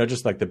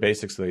 just like the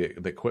basics,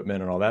 the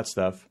equipment and all that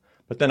stuff.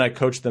 But then I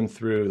coach them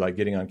through like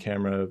getting on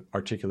camera,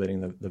 articulating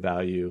the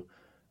value,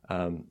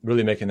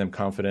 really making them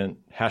confident,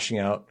 hashing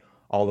out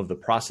all of the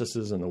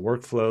processes and the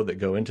workflow that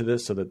go into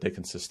this so that they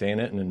can sustain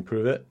it and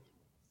improve it.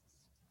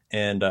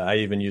 And I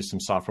even use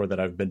some software that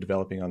I've been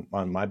developing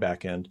on my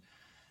back end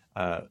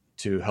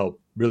to help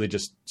really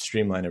just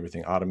streamline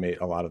everything, automate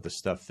a lot of the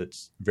stuff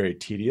that's very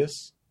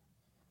tedious.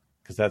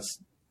 Because that's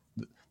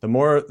the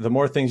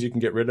more things you can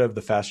get rid of,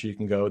 the faster you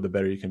can go, the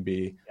better you can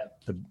be,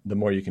 the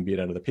more you can beat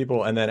out of the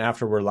people. And then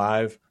after we're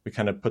live, we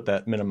kind of put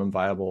that minimum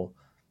viable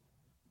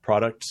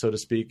product, so to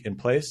speak, in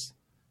place.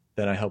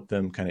 Then I help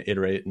them kind of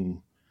iterate and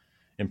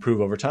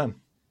improve over time.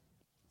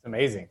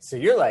 Amazing. So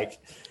you're like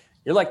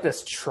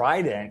this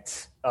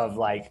trident of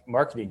like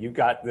marketing. You've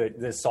got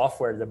the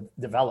software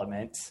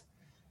development,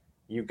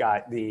 you've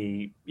got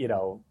the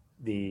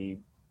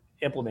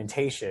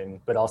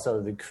implementation, but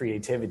also the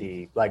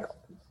creativity. Like,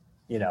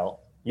 you've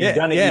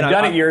done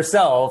it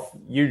yourself.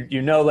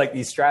 You know, like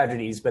these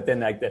strategies, but then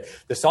like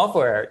the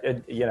software,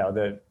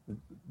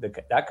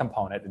 that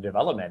component, the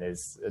development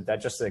is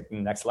that just like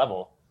next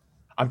level.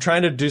 I'm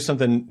trying to do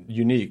something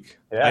unique.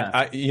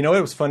 Yeah.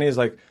 What was funny is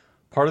like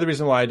part of the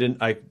reason why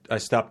I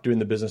stopped doing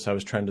the business I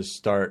was trying to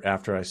start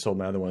after I sold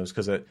my other one was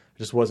because I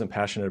just wasn't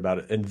passionate about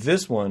it. And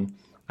this one,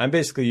 I'm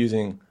basically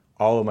using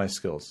all of my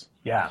skills.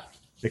 Yeah.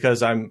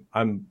 Because I'm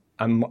a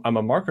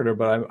marketer,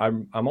 but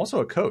I'm also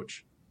a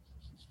coach.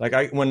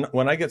 Like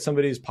when I get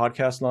somebody's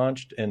podcast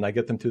launched and I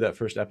get them through that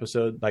first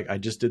episode, like I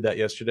just did that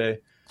yesterday.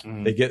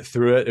 They get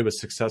through it. It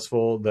was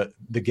successful.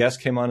 The guest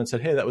came on and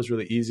said, "Hey, that was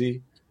really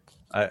easy.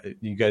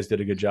 You guys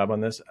did a good job on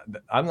this."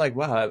 I'm like,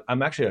 wow,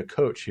 I'm actually a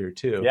coach here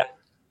too. Yeah.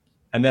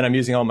 And then I'm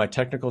using all my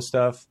technical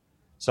stuff.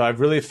 So I've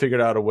really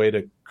figured out a way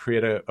to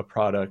create a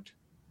product.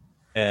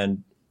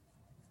 And,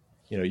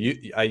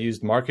 I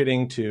used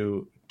marketing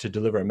to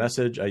deliver a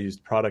message. I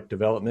used product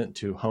development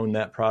to hone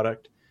that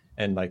product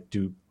and like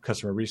do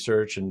customer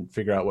research and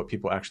figure out what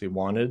people actually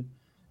wanted.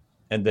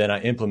 And then I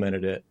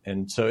implemented it.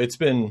 And so it's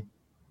been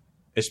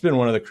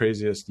one of the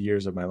craziest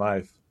years of my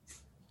life.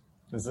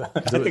 I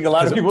think a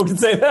lot of people can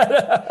say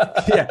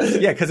that.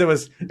 Yeah. Cause it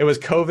was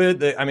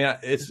COVID. I mean,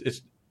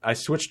 I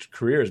switched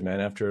careers, man,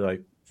 after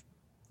like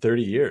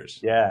 30 years.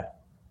 Yeah.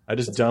 I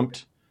just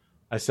dumped.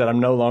 I said, I'm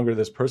no longer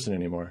this person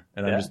anymore.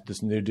 And I'm just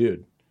this new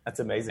dude. That's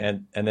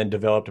amazing. And then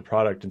developed a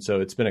product. And so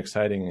it's been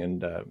exciting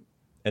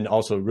and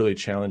also really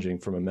challenging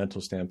from a mental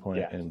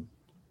standpoint and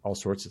all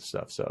sorts of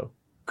stuff. So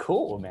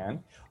cool,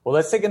 man. Well,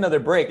 let's take another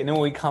break. And then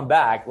when we come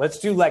back, let's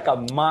do like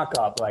a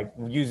mock-up, like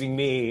using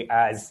me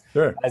as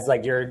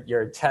like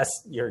your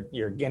test,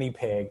 your guinea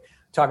pig.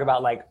 Talk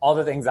about like all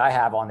the things I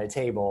have on the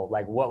table.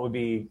 Like what would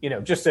be,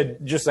 just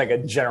like a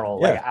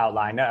general like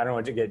outline. I don't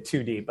want to get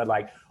too deep, but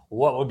like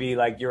what would be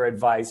like your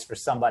advice for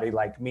somebody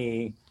like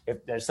me?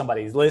 If there's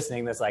somebody who's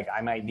listening that's like,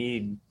 I might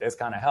need this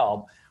kind of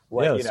help.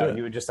 What,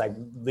 you would just like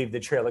leave the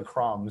trail of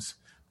crumbs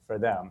for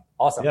them.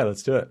 Awesome. Yeah,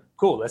 let's do it.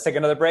 Cool. Let's take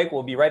another break.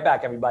 We'll be right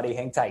back, everybody.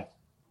 Hang tight.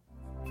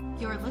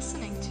 You're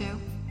listening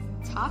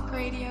to Talk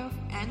Radio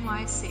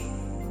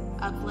NYC.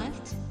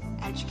 Uplift,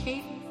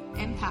 educate,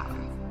 empower.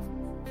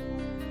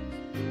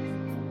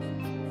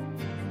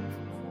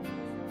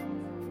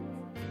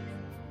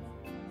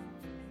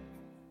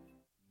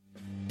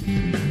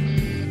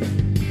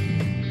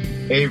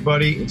 Hey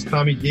everybody, it's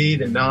Tommy D,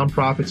 the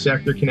Nonprofit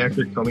Sector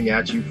Connector, coming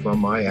at you from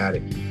my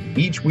attic.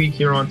 Each week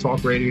here on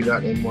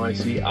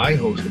talkradio.nyc, I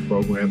host the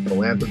program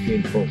Philanthropy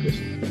in Focus.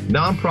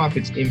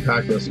 Nonprofits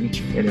impact us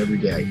each and every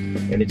day,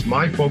 and it's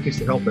my focus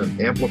to help them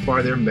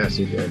amplify their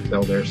message and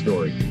tell their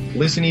story.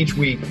 Listen each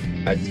week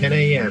at 10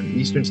 a.m.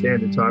 Eastern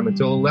Standard Time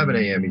until 11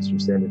 a.m. Eastern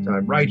Standard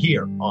Time, right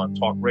here on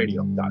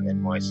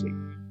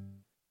talkradio.nyc.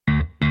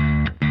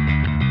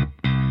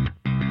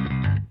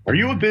 Are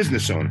you a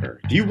business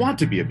owner? Do you want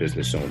to be a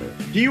business owner?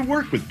 Do you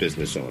work with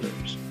business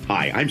owners?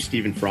 Hi, I'm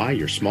Stephen Fry,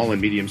 your small and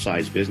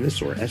medium-sized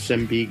business or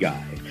SMB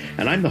guy,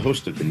 and I'm the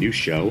host of the new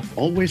show,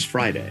 Always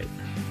Friday.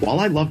 While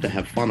I love to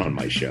have fun on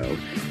my show,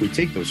 we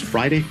take those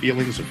Friday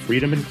feelings of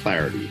freedom and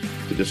clarity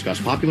to discuss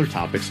popular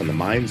topics on the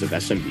minds of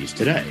SMBs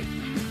today.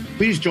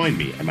 Please join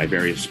me and my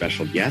various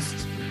special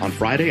guests on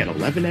Friday at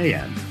 11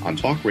 a.m. on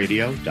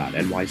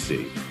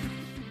talkradio.nyc.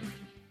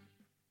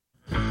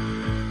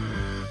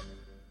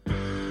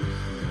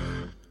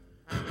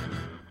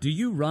 Do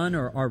you run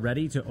or are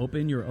ready to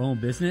open your own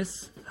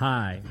business?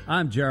 Hi,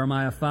 I'm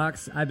Jeremiah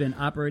Fox. I've been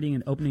operating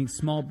and opening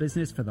small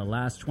business for the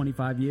last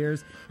 25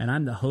 years, and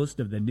I'm the host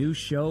of the new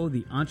show,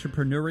 The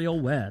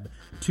Entrepreneurial Web.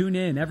 Tune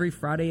in every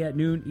Friday at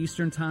noon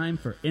Eastern Time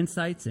for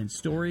insights and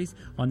stories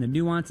on the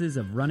nuances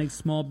of running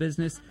small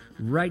business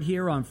right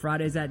here on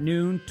Fridays at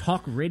noon,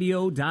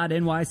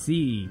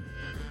 talkradio.nyc.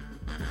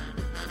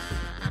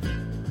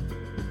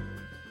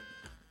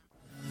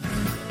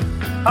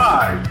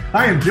 Hi,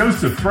 I am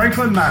Joseph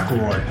Franklin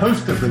McElroy,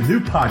 host of the new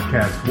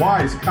podcast,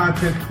 Wise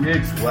Content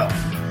Creates Wealth.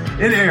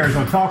 It airs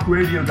on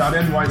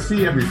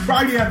talkradio.nyc every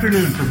Friday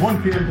afternoon from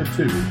 1 p.m. to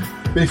 2.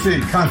 They say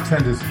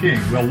content is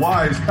king. Well,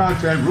 wise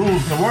content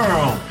rules the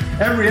world.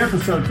 Every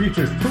episode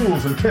features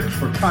tools and tips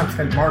for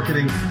content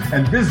marketing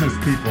and business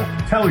people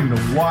telling the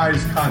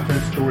wise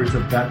content stories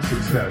of that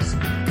success.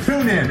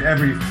 Tune in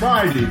every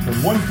Friday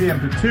from 1 p.m.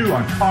 to 2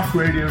 on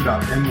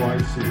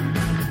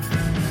talkradio.nyc.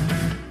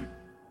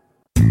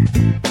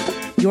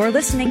 You're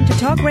listening to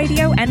Talk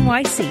Radio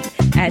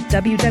NYC at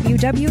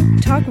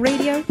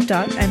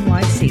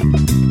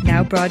www.talkradio.nyc.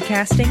 Now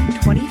broadcasting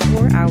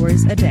 24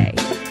 hours a day.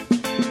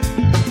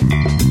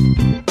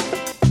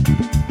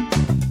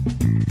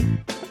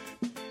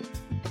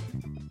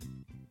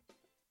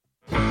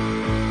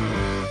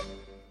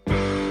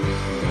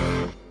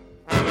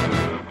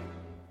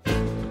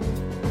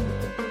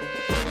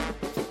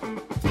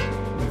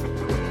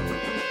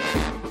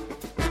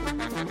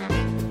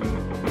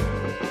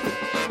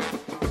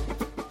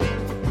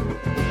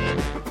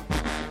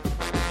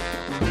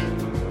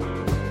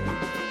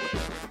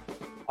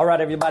 All right,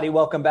 everybody,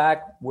 welcome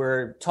back.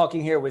 We're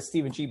talking here with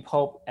Stephen G.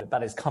 Pope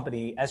about his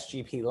company,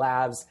 SGP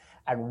Labs,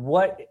 and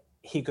what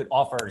he could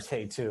offer,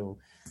 say, to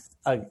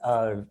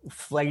a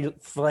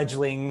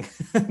fledgling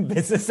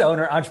business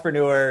owner,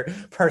 entrepreneur,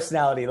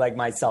 personality like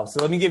myself.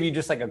 So let me give you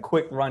just like a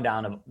quick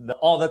rundown of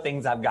all the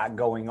things I've got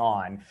going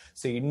on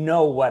so you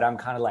know what I'm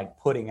kind of like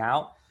putting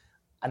out.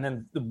 And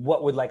then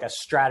what would like a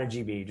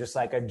strategy be, just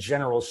like a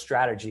general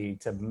strategy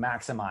to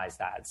maximize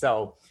that.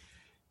 So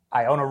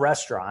I own a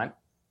restaurant.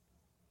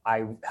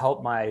 I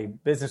help my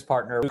business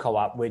partner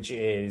co-op, which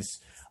is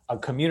a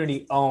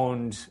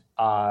community-owned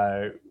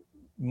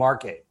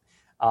market.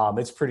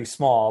 It's pretty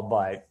small,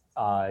 but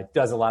it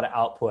does a lot of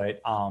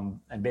output.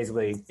 And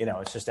basically, you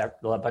know, it's just a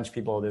bunch of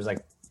people. There's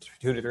like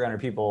 200 to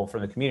 300 people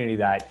from the community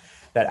that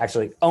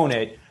actually own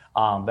it.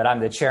 But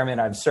I'm the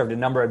chairman. I've served a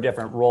number of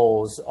different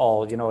roles,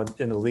 all, you know,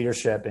 in the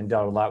leadership and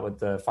done a lot with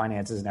the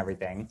finances and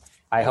everything.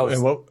 I host.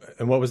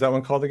 And what was that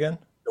one called again?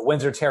 The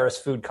Windsor Terrace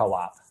Food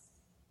Co-op.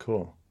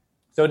 Cool.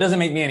 So it doesn't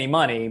make me any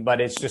money, but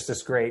it's just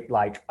this great,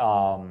 like,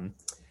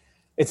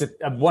 it's a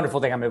wonderful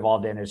thing I'm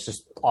involved in. It's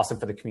just awesome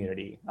for the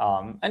community.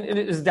 And it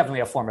is definitely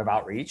a form of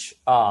outreach.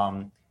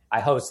 I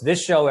host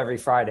this show every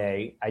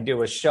Friday. I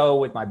do a show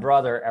with my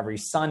brother every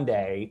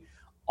Sunday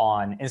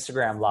on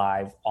Instagram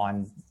Live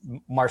on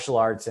martial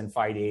arts and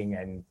fighting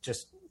and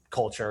just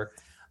culture.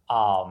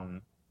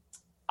 I'm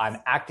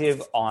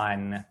active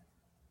on,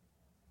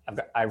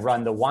 I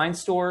run the wine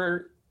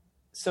store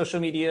social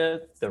media,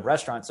 the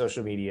restaurant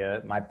social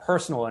media, my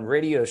personal and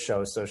radio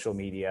show social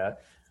media,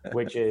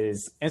 which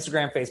is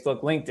Instagram,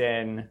 Facebook,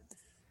 LinkedIn,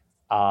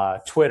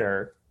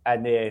 Twitter.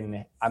 And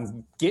then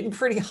I'm getting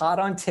pretty hot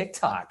on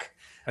TikTok.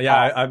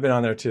 Yeah, I've been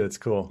on there too. It's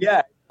cool.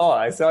 Yeah. Oh,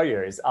 I saw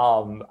yours.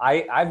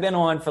 I've been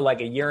on for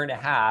like a year and a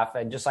half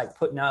and just like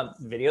putting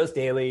out videos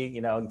daily, you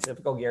know,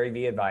 typical Gary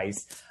Vee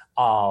advice,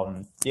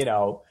 you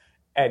know,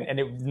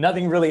 and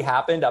nothing really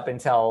happened up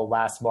until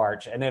last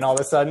March. And then all of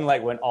a sudden,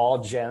 like when all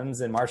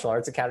gyms and martial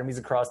arts academies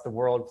across the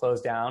world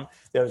closed down,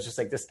 there was just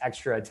like this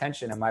extra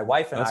attention. And my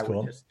wife and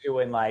were just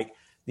doing like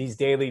these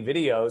daily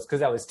videos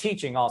because I was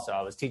teaching also.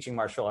 I was teaching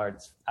martial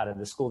arts out of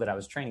the school that I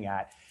was training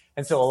at.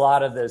 And so a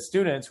lot of the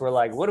students were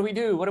like, what do we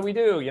do? What do we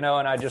do? And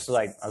I was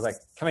like,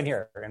 come in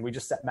here. And we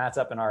just set mats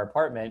up in our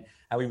apartment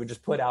and we would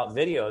just put out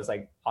videos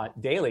like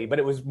daily, but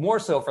it was more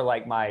so for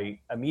like my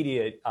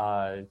immediate,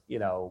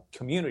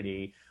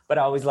 community. But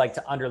I always like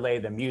to underlay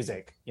the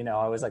music, I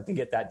always like to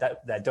get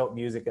that dope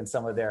music and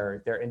some of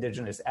their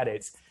indigenous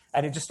edits.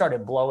 And it just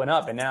started blowing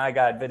up. And now I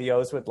got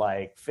videos with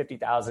like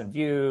 50,000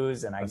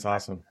 views and That's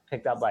awesome.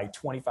 Picked up like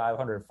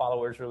 2,500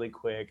 followers really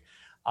quick.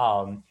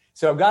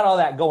 So I've got all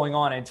that going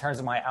on in terms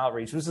of my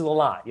outreach, which is a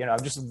lot.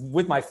 I'm just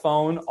with my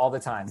phone all the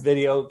time.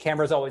 Video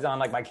camera's always on.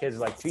 Like my kids are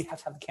like, do we have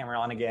to have the camera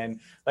on again?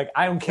 Like,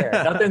 I don't care.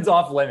 Nothing's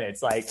off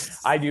limits. Like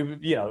I do,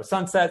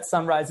 sunsets,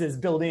 sunrises,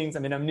 buildings. I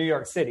mean, I'm in New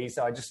York City,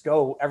 so I just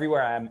go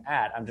everywhere I'm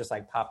at. I'm just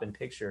like popping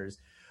pictures,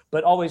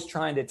 but always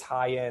trying to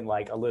tie in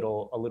like a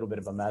little bit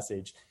of a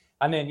message.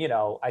 And then,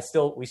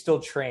 we still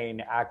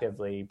train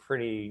actively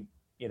pretty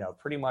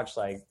much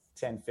like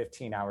 10,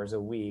 15 hours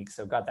a week.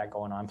 So got that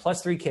going on,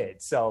 plus 3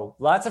 kids. So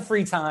lots of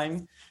free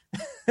time.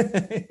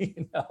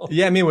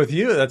 Yeah. I mean, with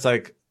you, that's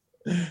like,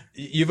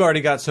 you've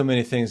already got so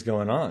many things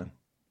going on.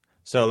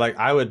 So like,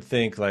 I would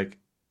think like,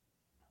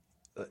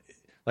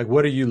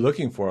 what are you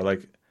looking for?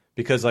 Like,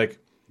 because like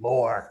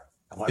more,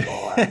 I want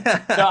more.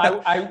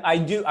 No, I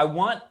do. I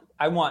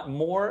want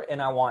more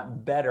and I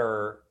want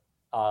better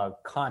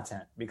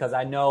content, because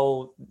I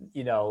know,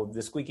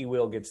 the squeaky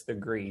wheel gets the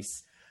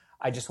grease.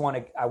 I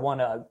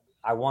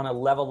want to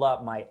level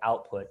up my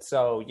output.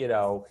 So,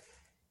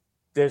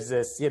 there's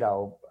this,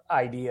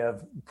 idea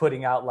of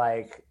putting out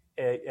like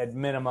at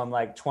minimum,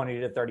 like 20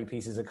 to 30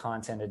 pieces of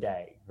content a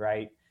day.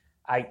 Right.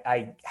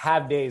 I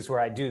have days where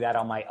I do that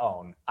on my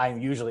own. I'm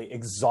usually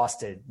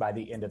exhausted by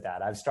the end of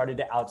that. I've started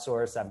to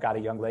outsource. I've got a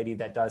young lady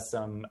that does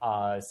some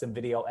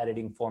video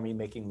editing for me,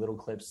 making little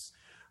clips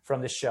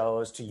from the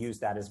shows to use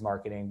that as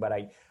marketing. But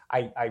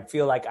I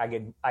feel like I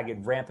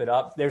could ramp it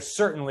up. There's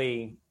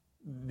certainly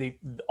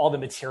all the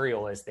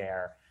material is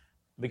there,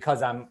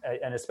 because and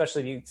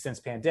especially since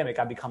pandemic,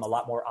 I've become a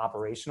lot more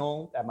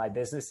operational at my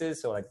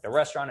businesses. So like the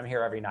restaurant, I'm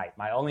here every night.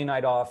 My only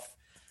night off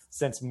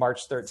since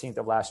March 13th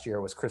of last year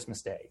was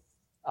Christmas Day.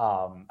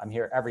 I'm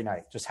here every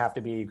night, just have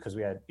to be, because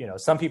we had,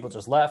 some people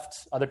just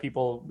left, other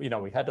people,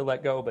 we had to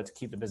let go, but to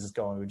keep the business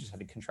going, we just had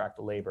to contract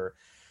the labor.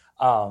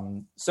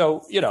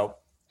 So,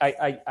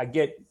 I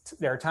get,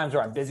 there are times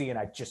where I'm busy and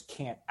I just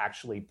can't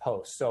actually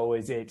post. So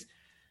is it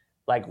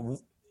like,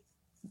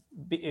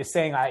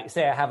 say I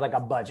have like a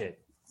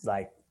budget,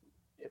 like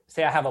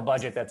say I have a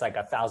budget that's like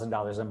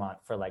 $1,000 a month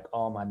for like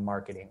all my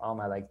marketing, all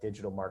my like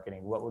digital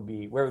marketing, where would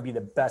be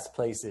the best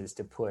places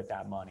to put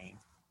that money?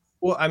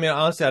 Well, I mean,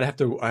 honestly, I'd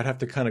have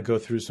to kind of go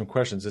through some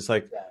questions. It's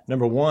like,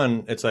 number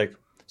one, it's like,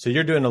 so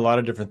you're doing a lot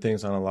of different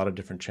things on a lot of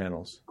different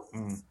channels.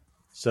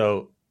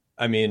 So,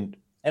 I mean,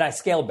 and I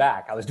scaled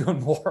back. I was doing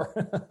more.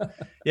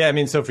 Yeah. I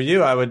mean, so for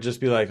you, I would just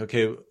be like,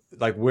 okay,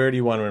 like, where do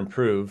you want to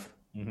improve?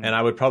 And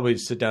I would probably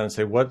sit down and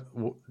say,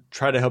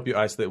 try to help you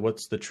isolate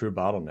what's the true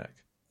bottleneck.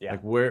 Yeah.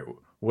 Like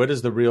what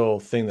is the real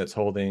thing that's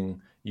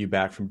holding you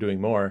back from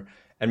doing more?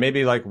 And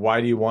maybe like,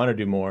 why do you want to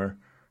do more?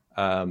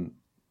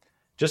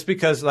 Just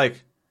because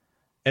like,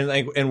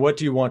 and what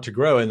do you want to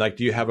grow? And like,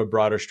 do you have a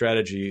broader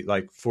strategy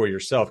like for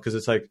yourself? Cause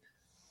it's like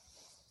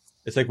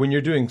when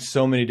you're doing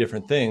so many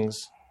different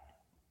things,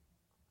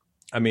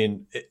 I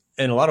mean,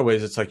 in a lot of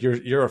ways, it's like,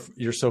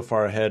 you're so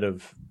far ahead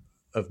of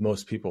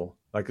most people.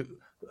 Like,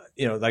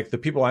 like the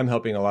people I'm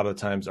helping a lot of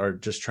the times are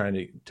just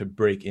trying to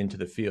break into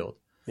the field.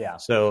 Yeah.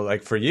 So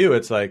like for you,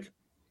 it's like,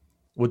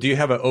 well, do you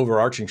have an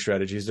overarching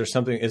strategy? Is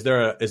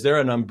there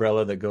an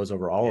umbrella that goes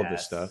over all of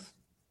this stuff?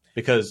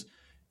 Because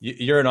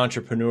you're an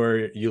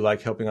entrepreneur, you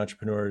like helping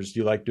entrepreneurs,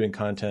 you like doing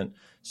content.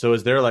 So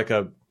is there like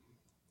a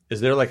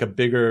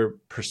bigger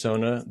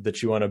persona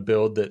that you want to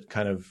build that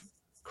kind of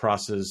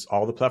crosses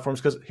all the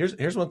platforms? Because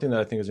here's one thing that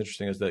I think is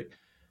interesting is that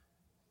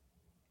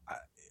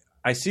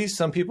I see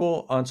some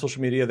people on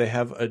social media,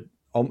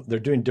 they're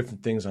doing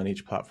different things on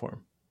each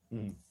platform,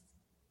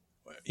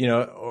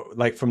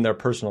 like from their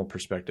personal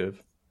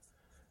perspective.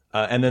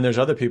 And then there's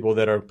other people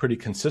that are pretty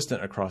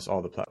consistent across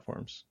all the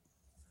platforms.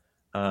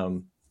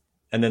 And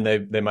then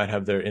they might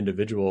have their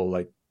individual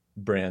like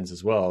brands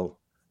as well.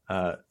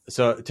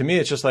 So to me,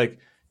 it's just like,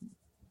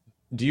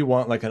 do you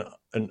want like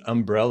an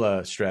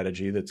umbrella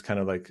strategy that's kind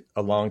of like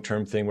a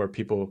long-term thing where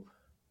people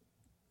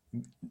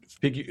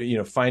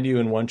find you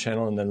in one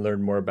channel and then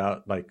learn more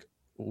about like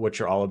what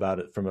you're all about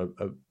it from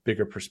a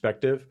bigger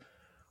perspective?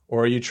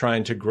 Or are you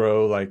trying to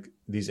grow like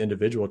these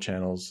individual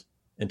channels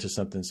into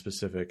something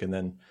specific? And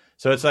then,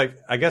 so it's like,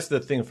 I guess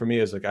the thing for me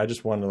is like, I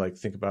just want to like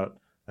think about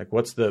like,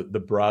 what's the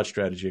broad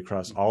strategy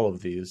across all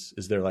of these?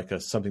 Is there like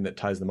something that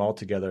ties them all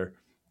together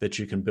that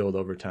you can build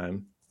over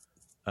time?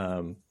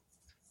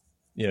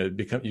 You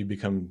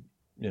become,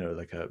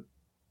 like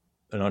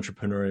an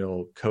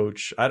entrepreneurial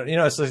coach. I don't,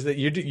 it's like that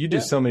you do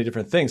so many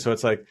different things. So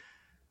it's like,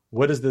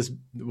 what is this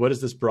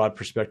broad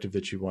perspective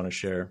that you want to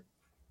share?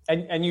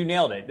 And you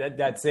nailed it.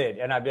 That's it.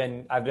 And I've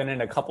been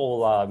in a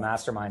couple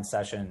mastermind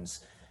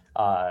sessions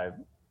over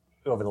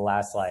the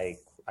last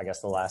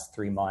the last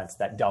 3 months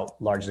that dealt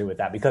largely with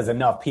that, because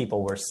enough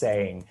people were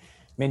saying,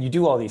 man, you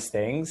do all these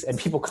things and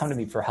people come to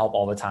me for help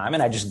all the time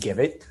and I just give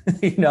it,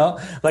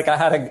 like I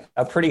had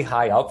a pretty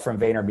high up from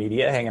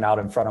VaynerMedia hanging out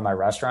in front of my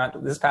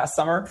restaurant this past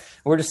summer.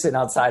 We're just sitting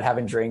outside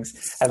having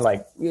drinks and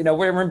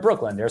we're in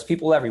Brooklyn. There's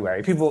people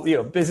everywhere. People,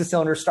 business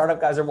owners,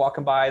 startup guys are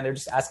walking by and they're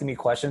just asking me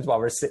questions while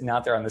we're sitting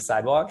out there on the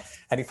sidewalk.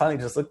 And he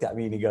finally just looked at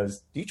me and he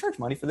goes, do you charge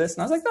money for this?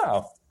 And I was like,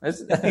 no.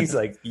 He's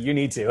like, you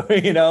need to,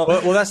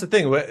 Well, that's the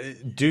thing.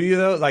 Do you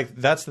though? Like,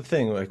 that's the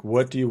thing. Like,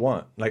 what do you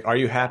want? Like, are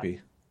you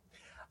happy?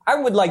 I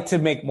would like to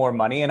make more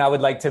money, and I would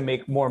like to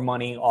make more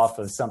money off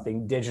of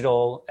something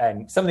digital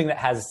and something that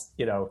has,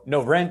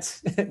 no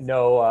rent,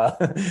 no.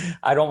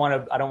 I don't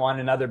want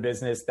another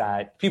business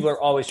that people are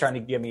always trying to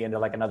get me into,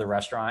 like another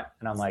restaurant,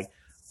 and I'm like,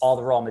 all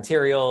the raw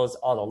materials,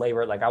 all the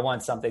labor. Like I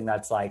want something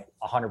that's like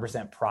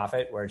 100%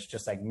 profit, where it's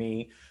just like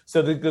me.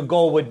 So the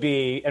goal would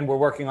be, and we're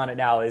working on it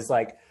now, is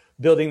like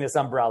building this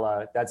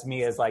umbrella that's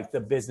me as like the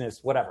business,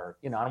 whatever,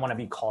 I don't want to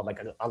be called like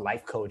a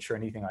life coach or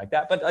anything like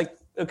that, but like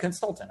a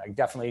consultant. I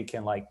definitely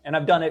can and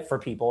I've done it for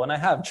people and I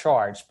have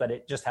charged, but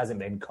it just hasn't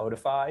been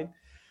codified.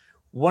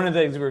 One of the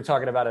things we were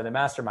talking about in the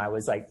mastermind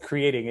was like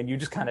creating, and you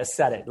just kind of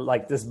said it,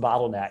 like this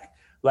bottleneck,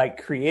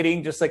 like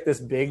creating just like this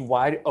big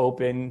wide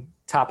open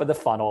top of the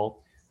funnel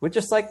with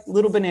just like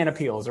little banana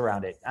peels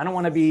around it. I don't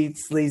want to be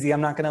sleazy.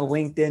 I'm not going to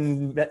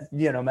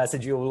LinkedIn,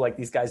 message you like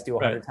these guys do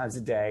 100 times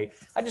a day.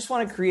 I just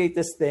want to create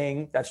this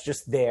thing that's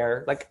just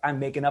there. Like I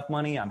make enough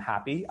money. I'm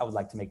happy. I would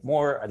like to make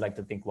more. I'd like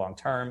to think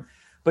long-term,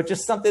 but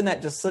just something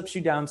that just slips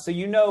you down. So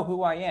you know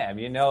who I am,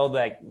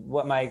 like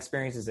what my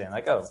experience is in,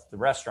 like, the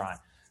restaurant,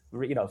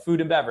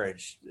 food and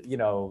beverage,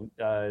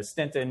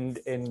 stint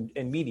in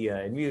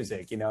media and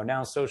music,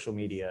 now social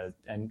media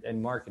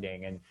and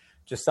marketing, and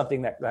just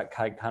something that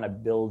kind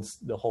of builds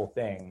the whole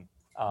thing.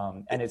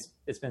 And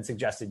it's been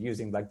suggested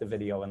using like the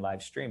video and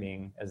live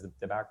streaming as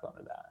the backbone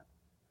of that.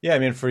 Yeah. I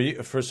mean, for you,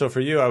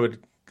 I would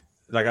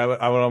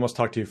almost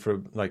talk to you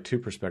for like two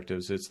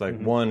perspectives. It's like,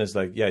 one is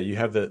like, yeah, you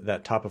have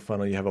that top of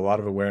funnel, you have a lot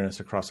of awareness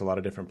across a lot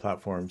of different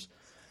platforms.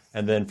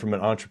 And then from an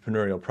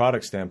entrepreneurial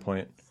product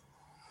standpoint,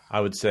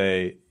 I would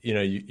say,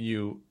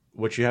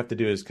 what you have to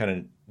do is kind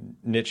of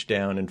niche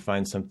down and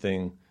find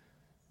something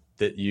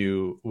that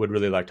you would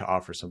really like to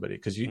offer somebody.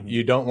 Cause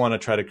you don't want to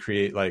try to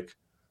create like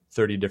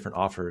 30 different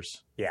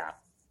offers. Yeah.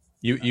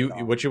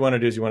 What you want to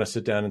do is you want to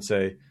sit down and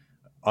say,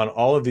 on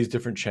all of these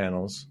different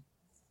channels,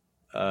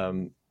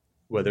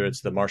 whether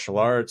it's the martial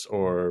arts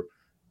or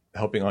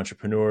helping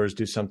entrepreneurs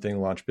do something,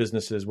 launch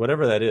businesses,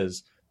 whatever that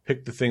is,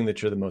 pick the thing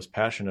that you're the most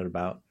passionate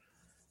about,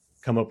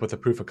 come up with a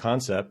proof of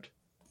concept.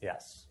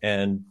 Yes.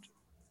 And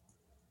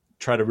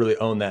try to really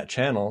own that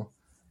channel.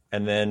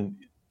 And then,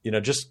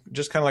 just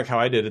kind of like how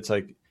I did, it's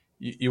like,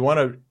 you want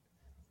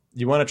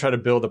to try to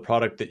build a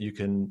product that you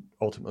can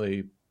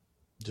ultimately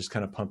just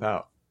kind of pump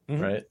out.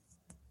 Right.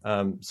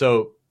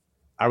 So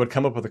I would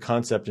come up with a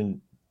concept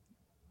and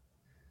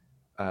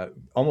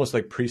almost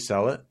like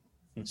pre-sell it,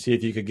 see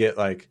if you could get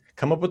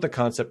come up with the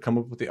concept, come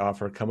up with the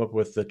offer, come up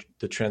with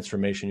the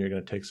transformation you're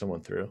going to take someone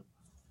through.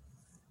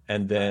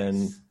 And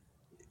then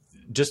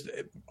just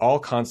all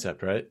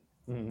concept, right?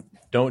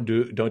 Don't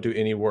do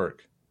any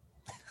work.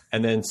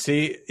 And then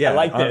see, yeah, I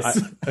like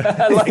this.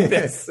 I like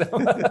this.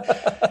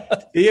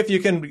 See if you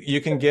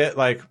can get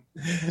like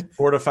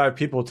 4 to 5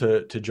 people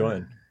to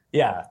join.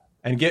 Yeah.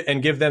 And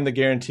give them the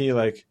guarantee,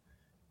 like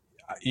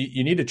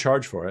you need to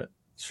charge for it.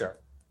 Sure.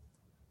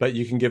 But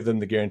you can give them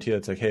the guarantee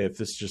that's like, hey, if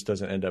this just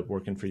doesn't end up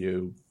working for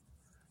you,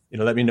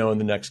 let me know in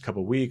the next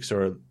couple of weeks,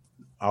 or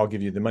I'll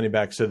give you the money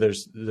back. So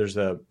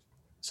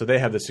so they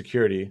have the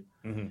security.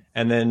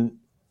 And then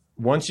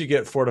once you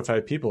get 4 to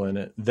 5 people in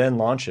it, then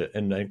launch it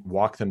and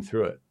walk them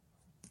through it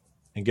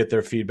and get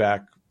their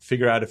feedback,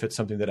 figure out if it's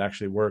something that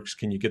actually works.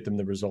 Can you get them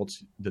the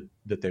results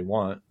that they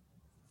want,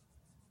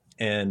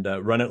 and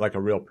run it like a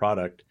real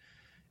product?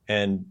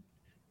 And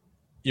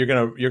you're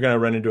gonna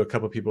run into a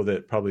couple of people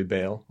that probably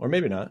bail, or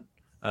maybe not.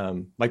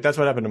 Like that's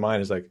what happened to mine.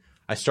 Is like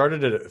I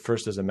started it at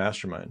first as a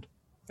mastermind.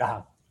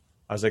 I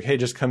was like, hey,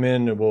 just come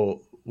in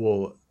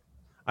and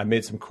I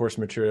made some course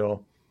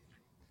material,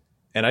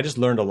 and I just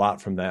learned a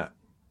lot from that.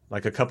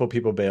 Like a couple of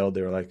people bailed.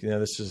 They were like,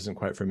 this just isn't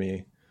quite for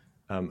me.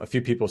 A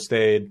few people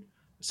stayed.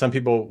 Some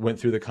people went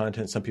through the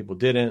content. Some people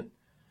didn't.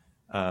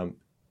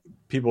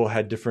 People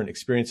had different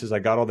experiences. I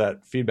got all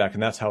that feedback,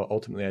 and that's how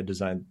ultimately I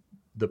designed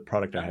the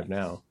product I have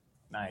now.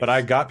 Nice. But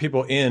I got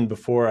people in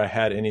before I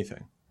had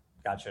anything.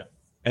 Gotcha.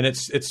 And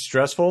it's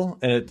stressful,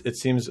 and it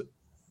seems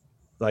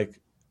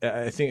like,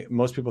 I think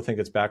most people think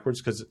it's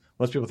backwards, because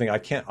most people think I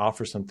can't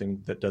offer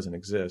something that doesn't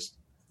exist.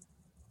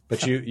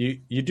 But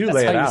you do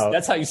lay it out.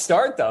 That's how you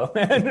start, though,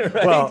 man.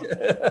 Right? Well,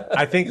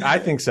 I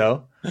think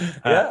so.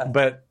 Yeah.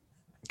 But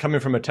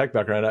coming from a tech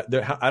background,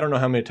 I don't know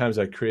how many times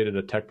I created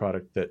a tech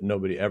product that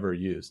nobody ever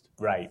used.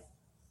 Right.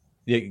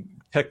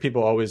 Tech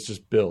people always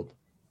just build.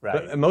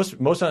 Right. But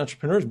most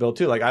entrepreneurs build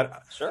too. Like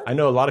I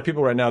know a lot of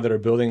people right now that are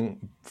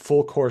building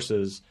full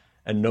courses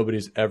and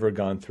nobody's ever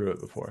gone through it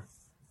before.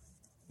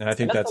 And I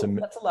think that's a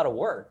lot of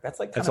work. That's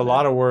a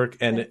lot of work,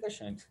 and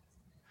efficient.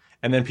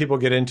 And then people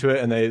get into it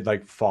and they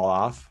like fall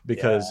off,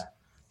 because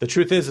the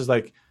truth is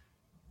like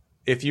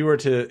if you were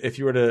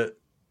to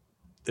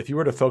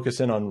focus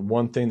in on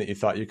one thing that you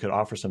thought you could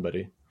offer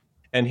somebody,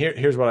 and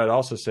here's what I'd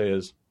also say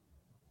is,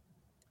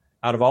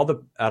 out of all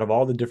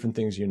the different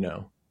things you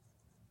know,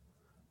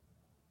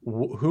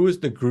 who is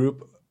the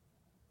group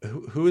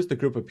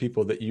of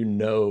people that you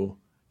know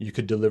you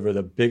could deliver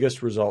the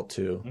biggest result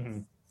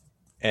to,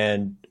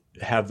 and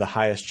have the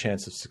highest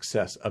chance of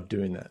success of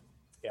doing that?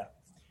 Yeah.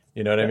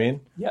 You know what I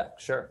mean? Yeah,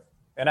 sure.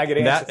 And I get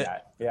answer to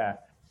that. Yeah.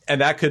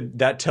 And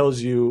that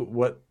tells you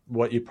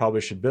what you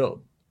probably should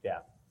build. Yeah.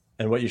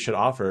 And what you should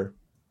offer.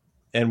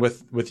 And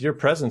with your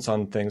presence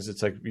on things,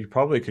 it's like you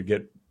probably could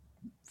get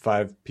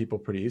 5 people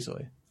pretty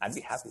easily. I'd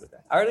be happy with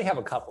that. I already have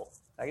a couple.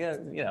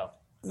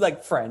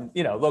 Like friend,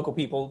 local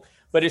people,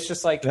 but it's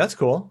just like, that's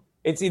cool.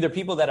 It's either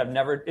people that have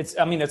never, it's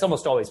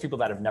almost always people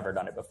that have never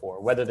done it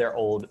before, whether they're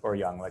old or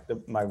young. Like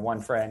my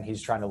one friend,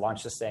 he's trying to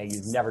launch this thing.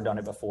 He's never done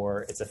it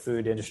before. It's a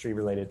food industry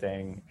related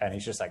thing. And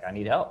he's just like, I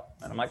need help.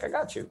 And I'm like, I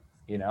got you,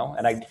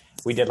 and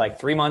we did like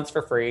 3 months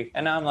for free.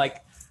 And now I'm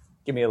like,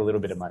 give me a little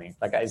bit of money.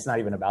 Like, it's not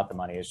even about the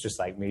money. It's just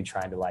like me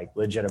trying to like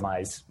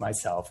legitimize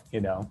myself,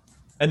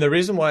 And the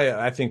reason why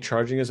I think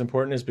charging is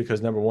important is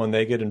because, number one,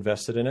 they get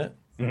invested in it.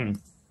 Mm-hmm.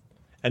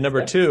 And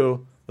number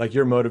two, like,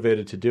 you're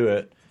motivated to do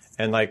it.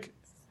 And like,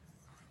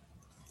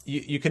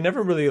 you can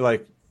never really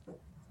like,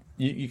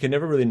 you can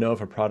never really know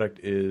if a product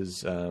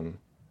is,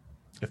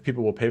 if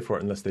people will pay for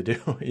it unless they do,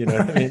 you know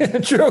what I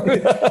mean? True.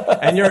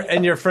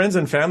 and your friends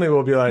and family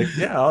will be like,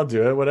 yeah, I'll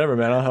do it. Whatever,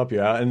 man, I'll help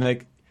you out. And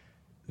like,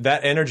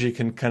 that energy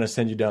can kind of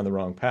send you down the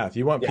wrong path.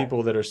 You want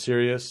people that are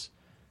serious.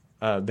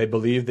 They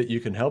believe that you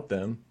can help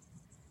them,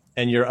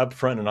 and you're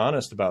upfront and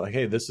honest about like,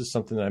 hey, this is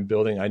something that I'm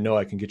building. I know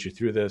I can get you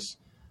through this.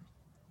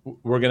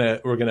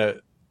 There's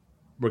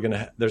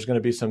gonna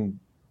be some,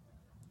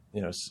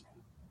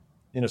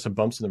 some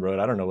bumps in the road.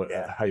 I don't know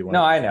how you want.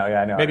 No, I know.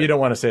 Yeah, I know. Maybe you don't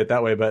want to say it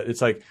that way, but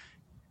it's like,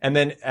 and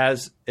then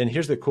and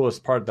here's the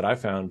coolest part that I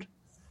found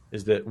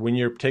is that when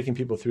you're taking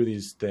people through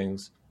these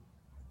things,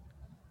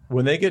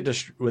 when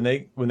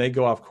they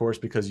go off course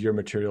because your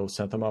material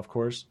sent them off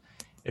course,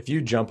 if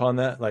you jump on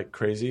that like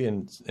crazy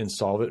and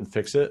solve it and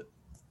fix it,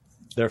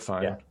 they're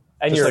fine. Yeah.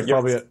 And your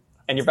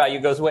value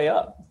goes way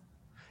up.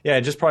 Yeah,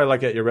 just probably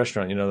like at your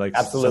restaurant, like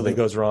absolutely. Something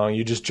goes wrong,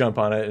 you just jump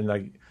on it and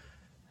like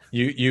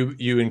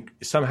you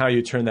somehow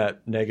you turn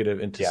that negative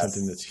into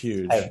something that's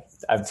huge. I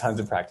have tons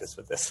of practice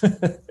with this.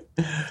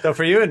 So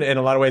for you, in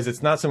a lot of ways,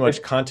 it's not so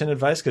much content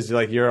advice because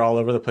you're all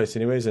over the place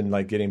anyways and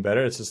like getting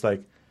better. It's just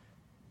like,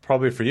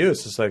 probably for you,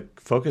 it's just like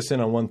focus in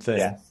on one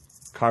thing,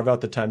 carve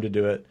out the time to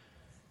do it,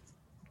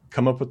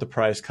 come up with the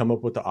price, come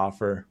up with the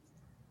offer,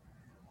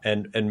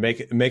 and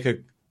make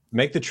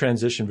the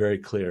transition very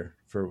clear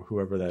for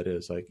whoever that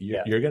is. Like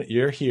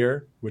you're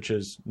here, which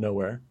is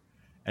nowhere,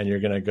 and you're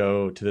gonna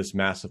go to this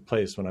massive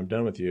place when I'm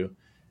done with you,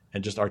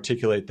 and just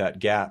articulate that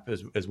gap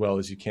as well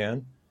as you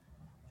can,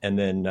 and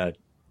then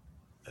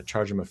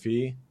charge them a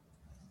fee,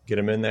 get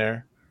them in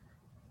there,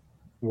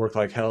 work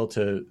like hell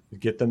to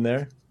get them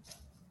there.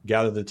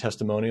 Gather the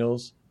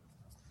testimonials.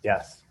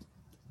 Yes.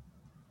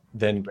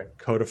 Then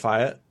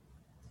codify it,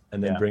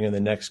 and then bring in the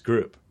next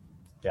group.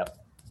 Yep.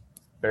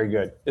 Very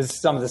good. This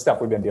is some of the stuff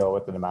we've been dealing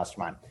with in the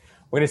mastermind.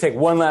 We're going to take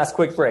one last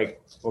quick break.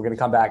 We're going to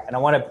come back, and I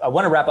want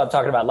to wrap up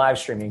talking about live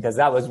streaming because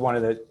that was one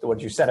of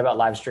what you said about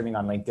live streaming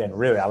on LinkedIn.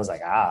 Really, I was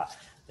like,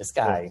 this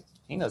guy,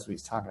 he knows what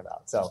he's talking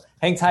about. So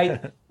hang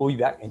tight. We'll be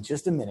back in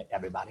just a minute,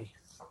 everybody.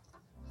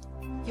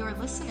 You're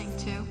listening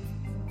to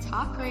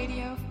Talk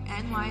Radio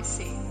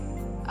NYC.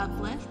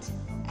 Uplift,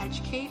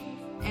 educate,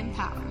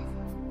 empower.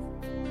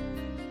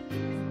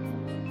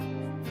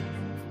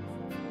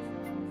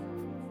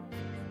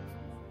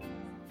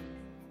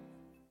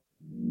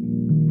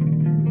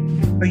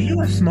 Are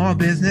you a small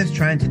business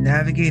trying to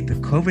navigate the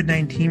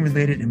COVID-19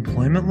 related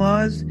employment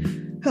laws?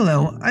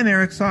 Hello, I'm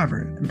Eric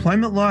Sauver,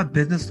 employment law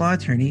business law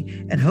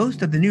attorney and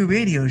host of the new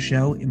radio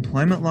show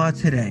Employment Law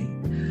Today.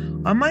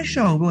 On my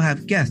show, we'll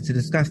have guests to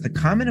discuss the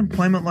common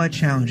employment law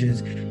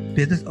challenges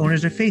business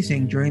owners are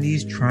facing during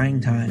these trying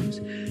times.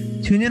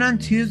 Tune in on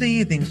Tuesday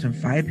evenings from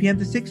 5 p.m.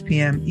 to 6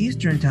 p.m.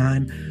 Eastern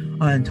Time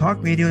on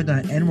talkradio.nyc.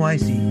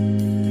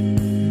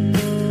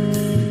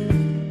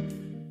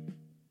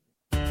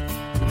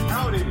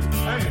 Howdy,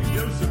 I am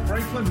Joseph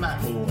Franklin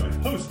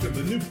McElroy, host of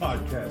the new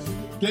podcast,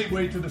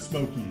 Gateway to the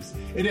Smokies.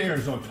 It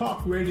airs on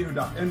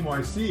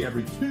talkradio.nyc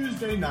every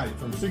Tuesday night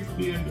from 6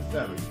 p.m. to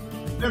 7.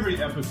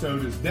 Every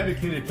episode is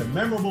dedicated to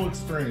memorable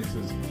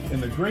experiences in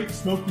the Great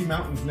Smoky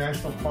Mountains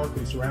National Park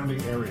and surrounding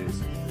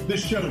areas.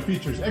 This show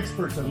features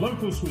experts and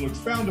locals who will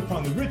expound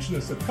upon the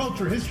richness of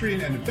culture, history,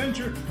 and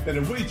adventure that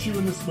awaits you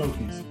in the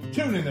Smokies.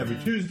 Tune in every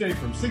Tuesday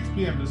from 6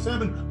 p.m. to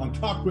 7 on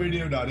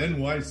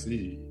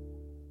talkradio.nyc.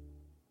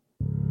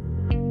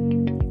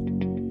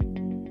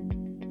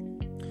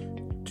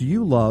 Do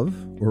you love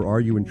or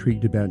are you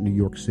intrigued about New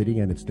York City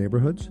and its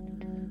neighborhoods?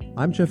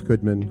 I'm Jeff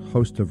Goodman,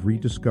 host of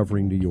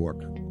Rediscovering New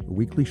York, a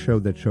weekly show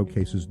that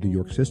showcases New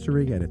York's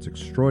history and its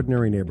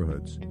extraordinary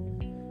neighborhoods.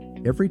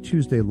 Every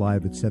Tuesday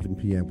live at 7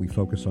 p.m., we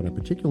focus on a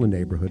particular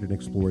neighborhood and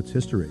explore its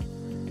history,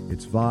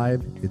 its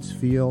vibe, its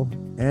feel,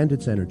 and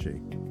its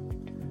energy.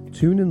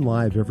 Tune in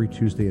live every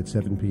Tuesday at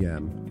 7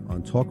 p.m.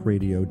 on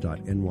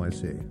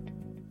talkradio.nyc.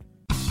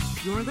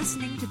 You're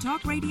listening to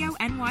Talk Radio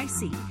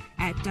NYC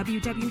at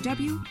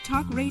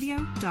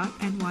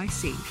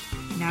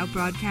www.talkradio.nyc. Now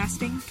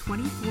broadcasting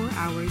 24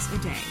 hours a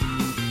day.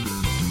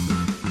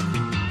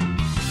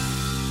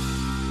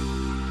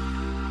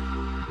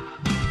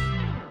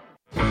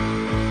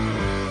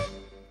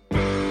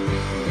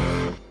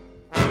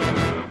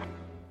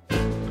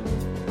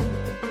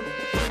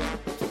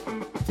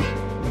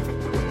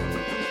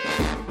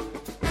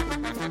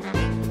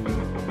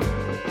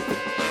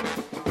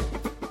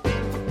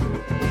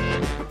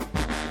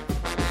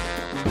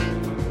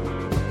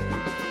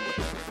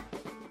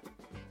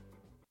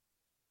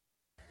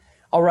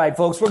 All right,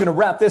 folks, we're going to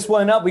wrap this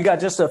one up. We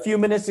got just a few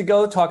minutes to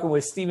go talking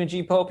with Stephen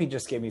G. Pope. He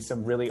just gave me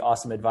some really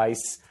awesome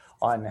advice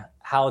on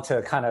how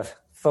to kind of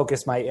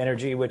focus my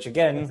energy, which,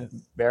 again,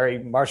 very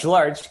martial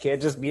arts. You can't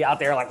just be out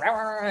there like, rah,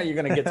 rah, rah. You're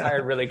going to get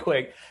tired really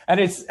quick. And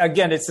it's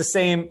the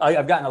same.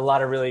 I've gotten a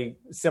lot of really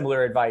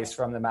similar advice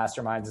from the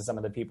masterminds and some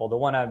of the people. The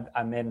one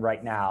I'm in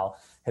right now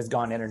has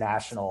gone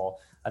international.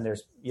 And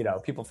there's,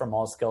 people from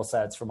all skill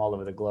sets from all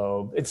over the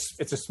globe. It's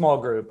a small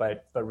group,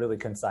 but really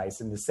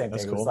concise. And the same thing.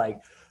 It was like,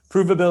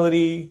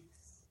 provability,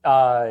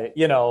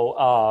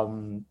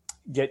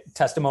 get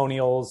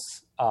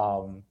testimonials,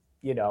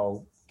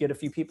 get a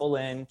few people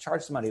in,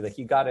 charge some money. Like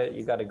you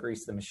gotta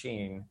grease the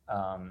machine.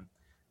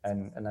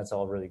 And that's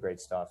all really great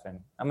stuff.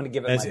 And I'm going to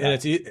give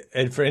it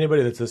and for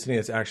anybody that's listening,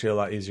 it's actually a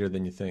lot easier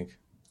than you think.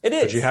 It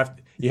is. But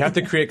you have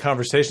to create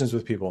conversations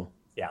with people.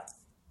 Yeah.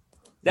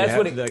 That's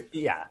what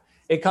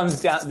it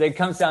comes down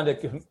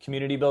to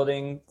community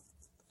building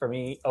for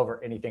me over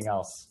anything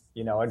else.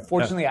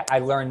 Unfortunately, I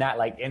learned that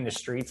like in the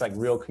streets, like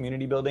real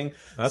community building.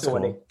 That's so cool.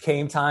 When it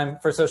came time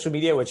for social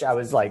media, which I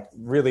was like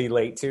really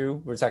late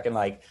to, we're talking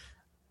like,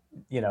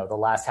 the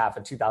last half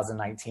of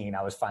 2019,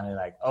 I was finally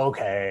like,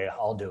 okay,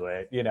 I'll do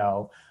it,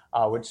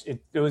 which it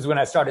was when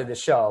I started the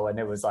show and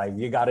it was like,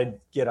 you got to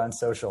get on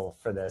social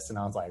for this. And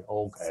I was like,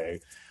 okay.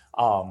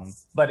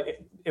 But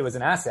it was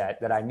an asset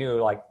that I knew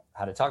like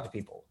how to talk to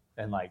people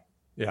and like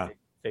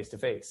face to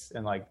face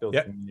and like build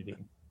community.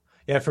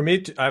 Yeah, for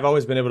me, I've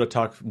always been able to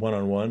talk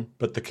one-on-one,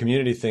 but the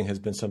community thing has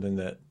been something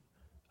that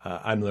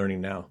I'm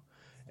learning now.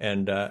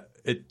 And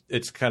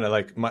it's kind of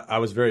like I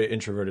was very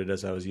introverted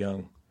as I was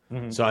young.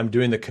 Mm-hmm. So I'm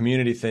doing the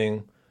community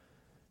thing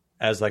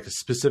as like a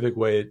specific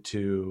way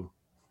to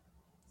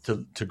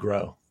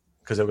grow.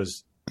 Because it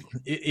was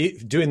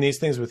doing these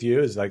things with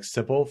you is like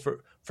simple. For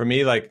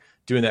me, like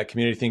doing that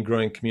community thing,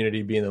 growing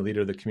community, being the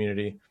leader of the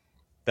community,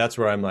 that's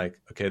where I'm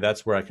like, okay,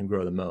 that's where I can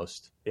grow the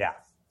most. Yeah.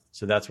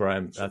 So that's where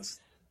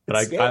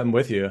But I'm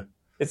with you.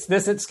 It's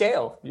this at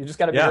scale. You just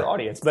got to be your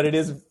audience. But it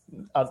is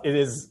a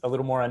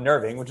little more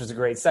unnerving, which is a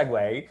great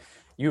segue.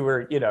 You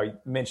were,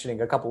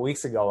 mentioning a couple of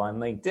weeks ago on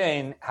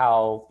LinkedIn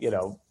how,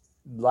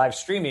 live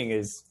streaming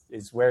is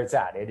where it's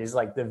at. It is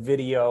like the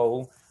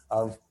video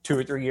of 2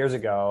 or 3 years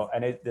ago,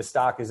 and the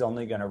stock is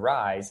only going to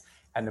rise.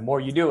 And the more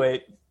you do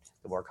it,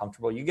 the more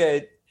comfortable you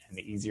get, and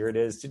the easier it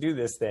is to do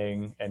this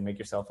thing and make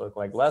yourself look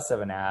like less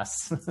of an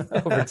ass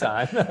over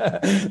time.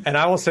 And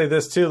I will say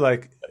this too,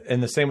 like,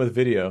 and the same with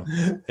video,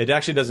 it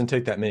actually doesn't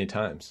take that many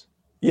times.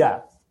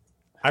 Yeah.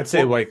 I'd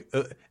say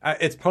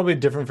it's probably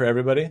different for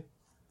everybody,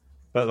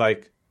 but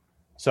like,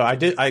 so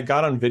I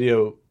got on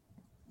video.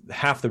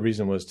 Half the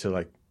reason was to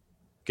like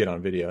get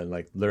on video and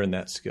like learn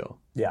that skill.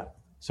 Yeah.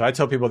 So I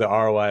tell people the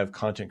ROI of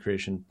content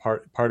creation,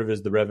 part of it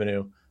is the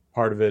revenue.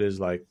 Part of it is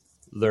like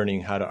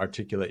learning how to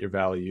articulate your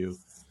value,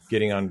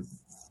 getting on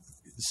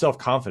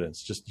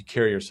self-confidence, just you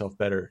carry yourself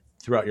better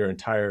throughout your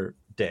entire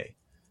day.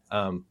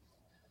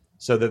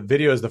 So the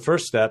video is the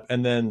first step,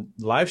 and then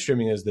live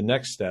streaming is the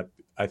next step,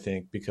 I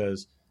think,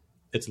 because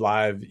it's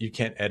live. You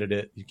can't edit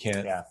it. You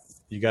can't,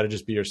 you got to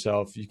just be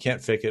yourself. You can't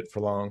fake it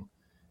for long.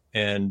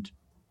 And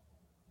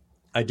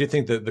I do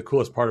think that the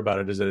coolest part about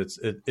it is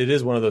that it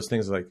is one of those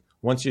things like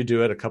once you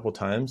do it a couple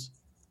times,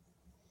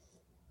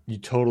 you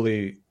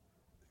totally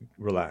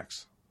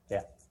relax.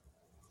 Yeah.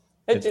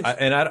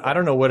 I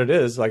don't know what it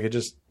is. Like you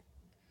just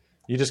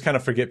kind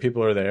of forget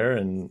people are there.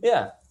 And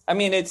yeah, I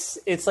mean, it's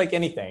like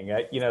anything,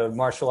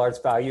 martial arts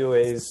value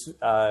is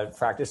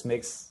practice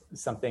makes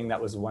something that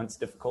was once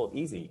difficult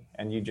easy.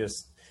 And you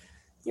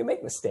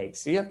make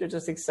mistakes. So you have to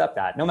just accept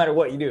that no matter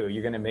what you do,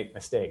 you're going to make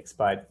mistakes.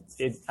 But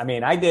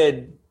I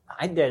did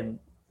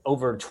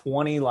over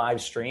 20 live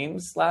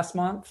streams last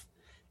month.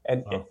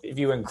 And if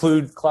you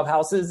include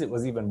clubhouses, it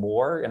was even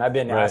more. And I've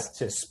been asked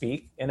to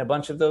speak in a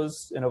bunch of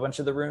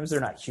the rooms. They're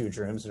not huge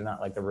rooms. They're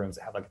not like the rooms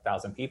that have like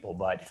 1,000 people,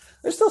 but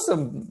there's still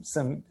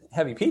some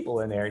heavy people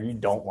in there, and you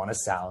don't want to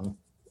sound,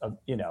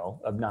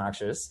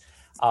 obnoxious.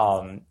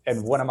 And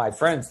one of my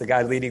friends, the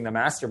guy leading the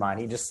mastermind,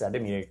 he just said to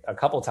me a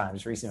couple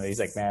times recently, he's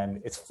like,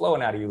 man, it's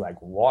flowing out of you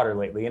like water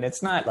lately. And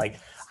it's not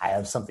like I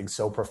have something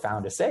so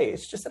profound to say.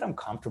 It's just that I'm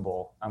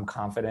comfortable. I'm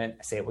confident.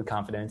 I say it with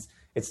confidence.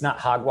 It's not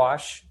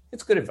hogwash.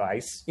 It's good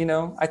advice.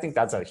 I think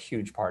that's a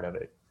huge part of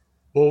it.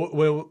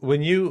 Well,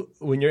 when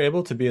you're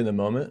able to be in the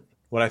moment,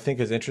 what I think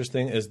is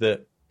interesting is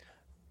that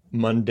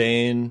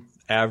mundane,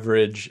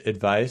 average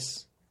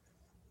advice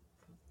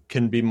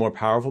can be more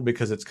powerful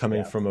because it's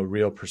coming from a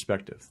real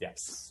perspective.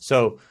 Yes.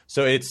 So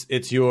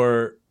it's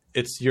your,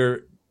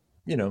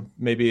 you know,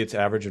 maybe it's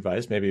average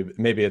advice,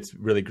 maybe it's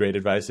really great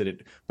advice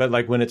but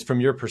like when it's from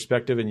your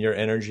perspective and your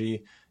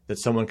energy that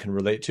someone can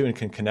relate to and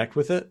can connect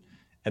with it,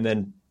 and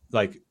then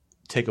like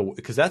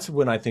because that's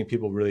when I think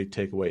people really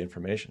take away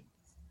information.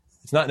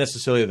 It's not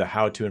necessarily the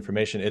how-to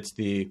information. It's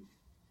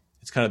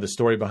kind of the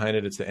story behind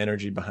it. It's the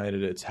energy behind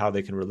it. It's how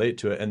they can relate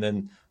to it. And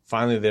then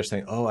finally they're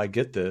saying, oh, I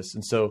get this.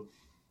 And so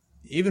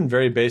even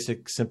very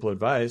basic, simple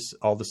advice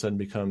all of a sudden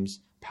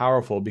becomes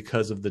powerful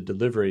because of the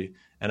delivery.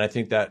 And I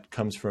think that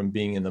comes from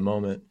being in the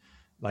moment.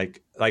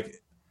 Like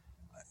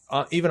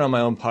even on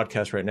my own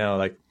podcast right now,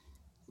 like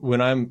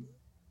when I'm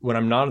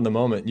not in the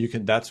moment,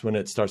 that's when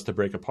it starts to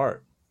break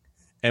apart.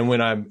 And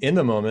when I'm in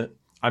the moment,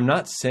 I'm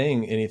not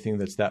saying anything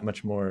that's that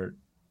much more,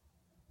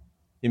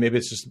 maybe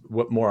it's just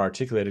more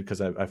articulated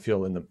because I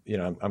feel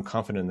I'm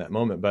confident in that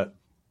moment, but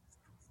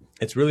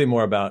it's really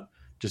more about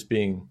just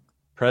being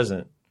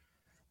present,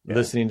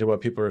 listening to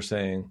what people are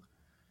saying,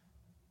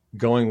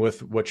 going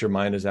with what your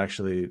mind is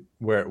actually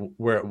where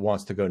it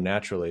wants to go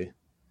naturally.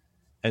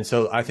 And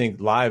so I think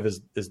live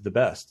is the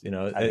best,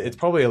 it's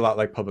probably a lot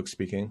like public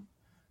speaking.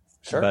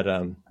 Sure. But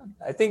I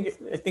think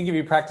if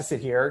you practice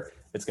it here,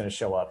 it's going to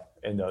show up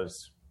in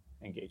those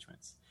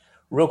engagements.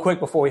 Real quick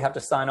before we have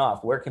to sign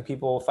off, where can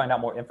people find out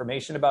more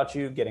information about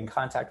you, get in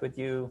contact with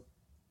you?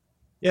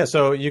 Yeah,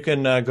 so you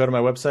can go to my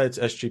website,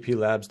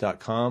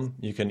 sgplabs.com.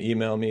 You can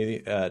email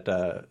me at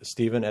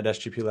Stephen at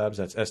sgplabs.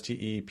 That's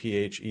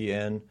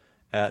STEPHEN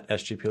at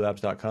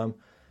sgplabs.com.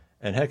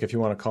 And heck, if you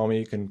want to call me,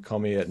 you can call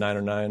me at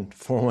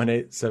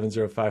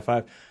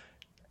 909-418-7055.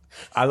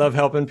 I love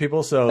helping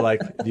people. So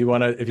like, if you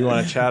want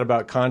to chat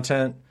about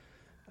content,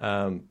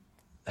 how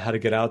to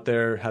get out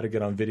there, how to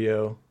get on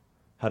video,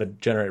 how to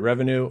generate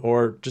revenue,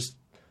 or just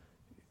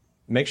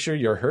make sure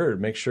you're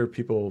heard, make sure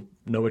people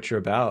know what you're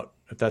about.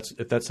 If that's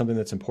something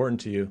that's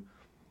important to you,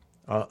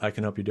 I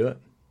can help you do it.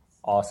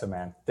 Awesome,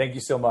 man. Thank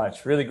you so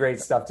much. Really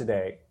great stuff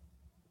today.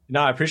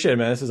 No, I appreciate it,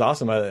 man. This is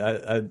awesome.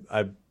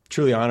 I'm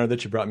truly honored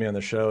that you brought me on the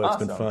show. It's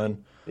been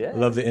fun. Yeah. I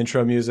love the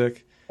intro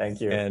music.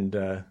 Thank you. And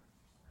I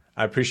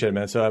appreciate it,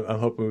 man. So I'm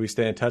hoping we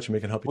stay in touch and we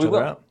can help each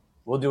other out.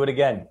 We'll do it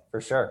again, for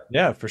sure.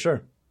 Yeah, for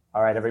sure.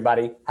 All right,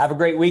 everybody. Have a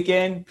great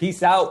weekend.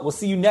 Peace out. We'll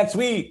see you next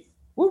week.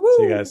 Woo-woo.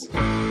 See you guys.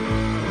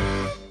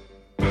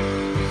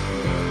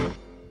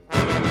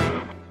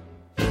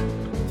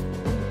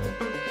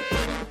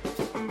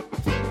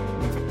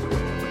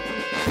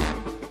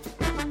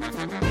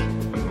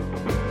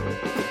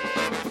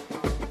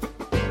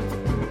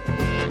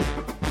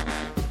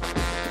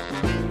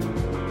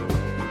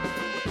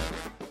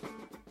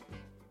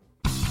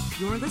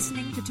 You're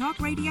listening to Talk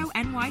Radio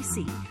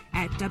NYC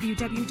at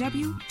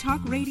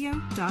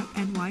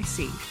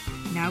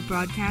www.talkradio.nyc. Now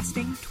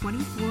broadcasting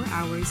 24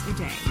 hours a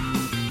day.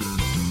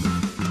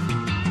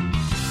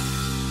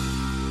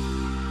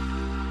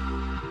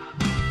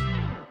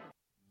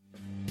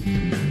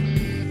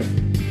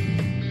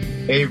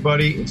 Hey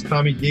everybody, it's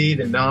Tommy D,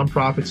 the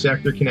nonprofit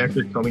sector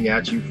connector, coming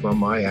at you from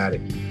my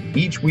attic.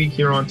 Each week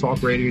here on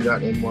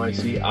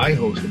talkradio.nyc, I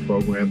host the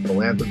program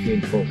Philanthropy in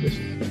Focus.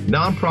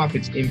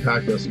 Nonprofits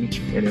impact us each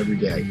and every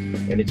day,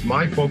 and it's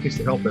my focus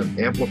to help them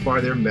amplify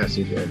their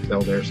message and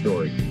tell their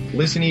story.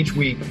 Listen each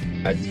week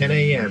at 10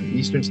 a.m.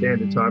 Eastern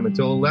Standard Time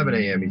until 11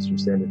 a.m. Eastern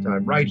Standard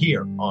Time, right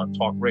here on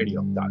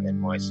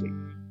talkradio.nyc.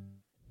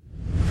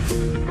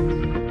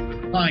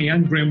 Hi,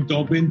 I'm Graham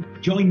Dobbin.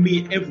 Join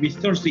me every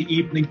Thursday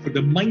evening for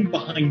the Mind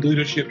Behind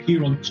Leadership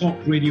here on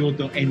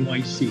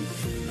talkradio.nyc.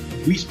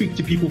 We speak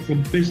to people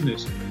from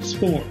business,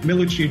 sport,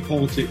 military and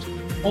politics,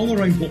 all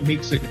around what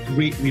makes a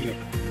great leader.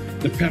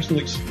 The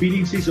personal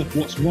experiences of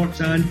what's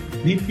worked and,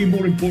 maybe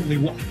more importantly,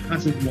 what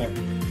hasn't worked.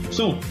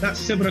 So, that's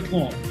 7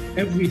 o'clock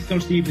every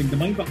Thursday evening, the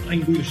Mind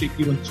Behind Leadership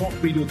here on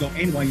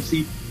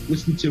talkradio.nyc.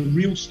 Listen to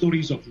real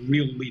stories of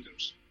real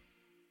leaders.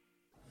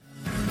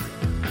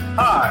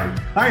 Hi,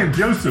 I am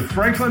Joseph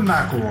Franklin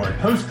McElroy,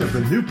 host of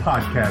the new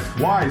podcast,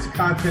 Wise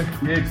Content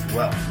Creates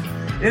Wealth.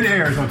 It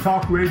airs on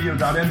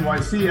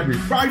talkradio.nyc every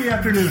Friday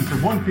afternoon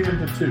from 1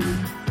 p.m. to 2.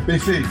 They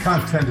say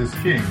content is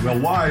king. Well,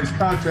 wise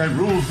content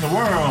rules the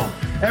world.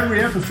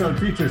 Every episode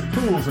features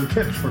tools and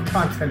tips for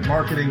content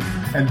marketing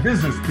and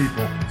business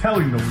people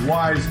telling the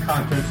wise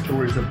content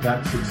stories of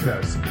that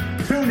success.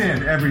 Tune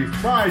in every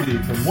Friday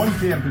from 1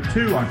 p.m. to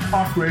 2 on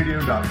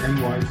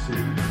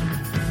talkradio.nyc.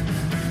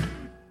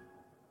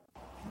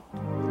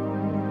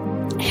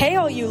 Hey,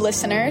 all you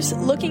listeners,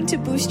 looking to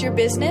boost your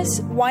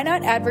business? Why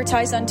not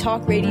advertise on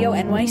Talk Radio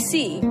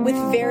NYC with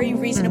very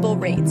reasonable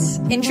rates?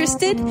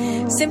 Interested?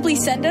 Simply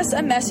send us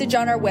a message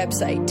on our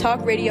website,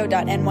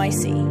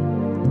 talkradio.nyc.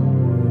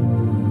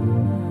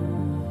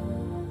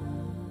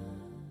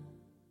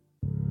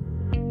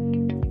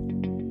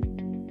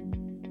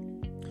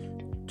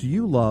 Do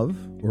you love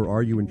or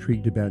are you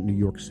intrigued about New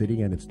York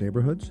City and its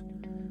neighborhoods?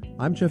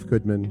 I'm Jeff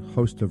Goodman,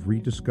 host of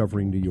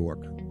Rediscovering New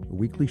York, a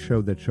weekly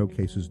show that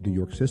showcases New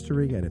York's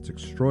history and its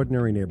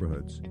extraordinary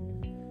neighborhoods.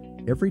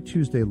 Every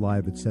Tuesday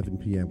live at 7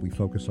 p.m., we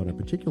focus on a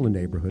particular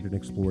neighborhood and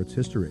explore its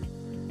history.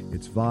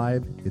 its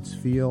vibe, its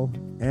feel,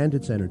 and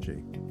its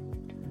energy.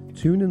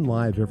 Tune in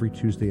live every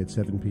Tuesday at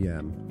 7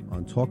 p.m.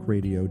 on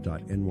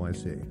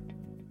talkradio.nyc.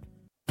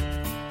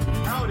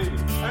 Howdy,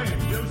 I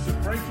am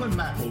Joseph Franklin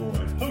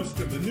McElroy, host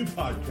of the new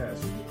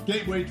podcast,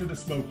 Gateway to the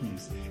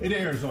Smokies. It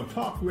airs on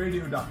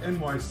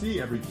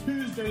talkradio.nyc every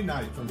Tuesday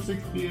night from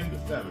 6 p.m.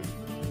 to 7.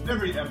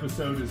 Every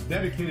episode is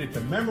dedicated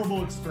to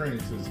memorable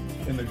experiences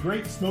in the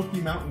Great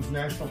Smoky Mountains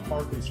National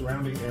Park and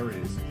surrounding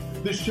areas.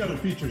 This show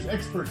features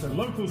experts and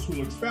locals who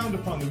will expound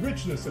upon the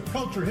richness of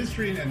culture,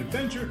 history, and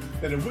adventure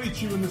that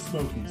awaits you in the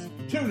Smokies.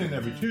 Tune in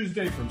every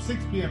Tuesday from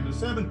 6 p.m. to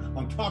 7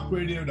 on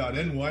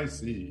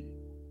talkradio.nyc.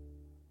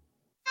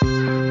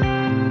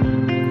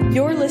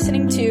 You're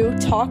listening to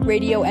Talk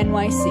Radio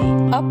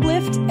NYC.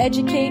 Uplift,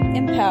 educate,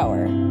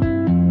 empower.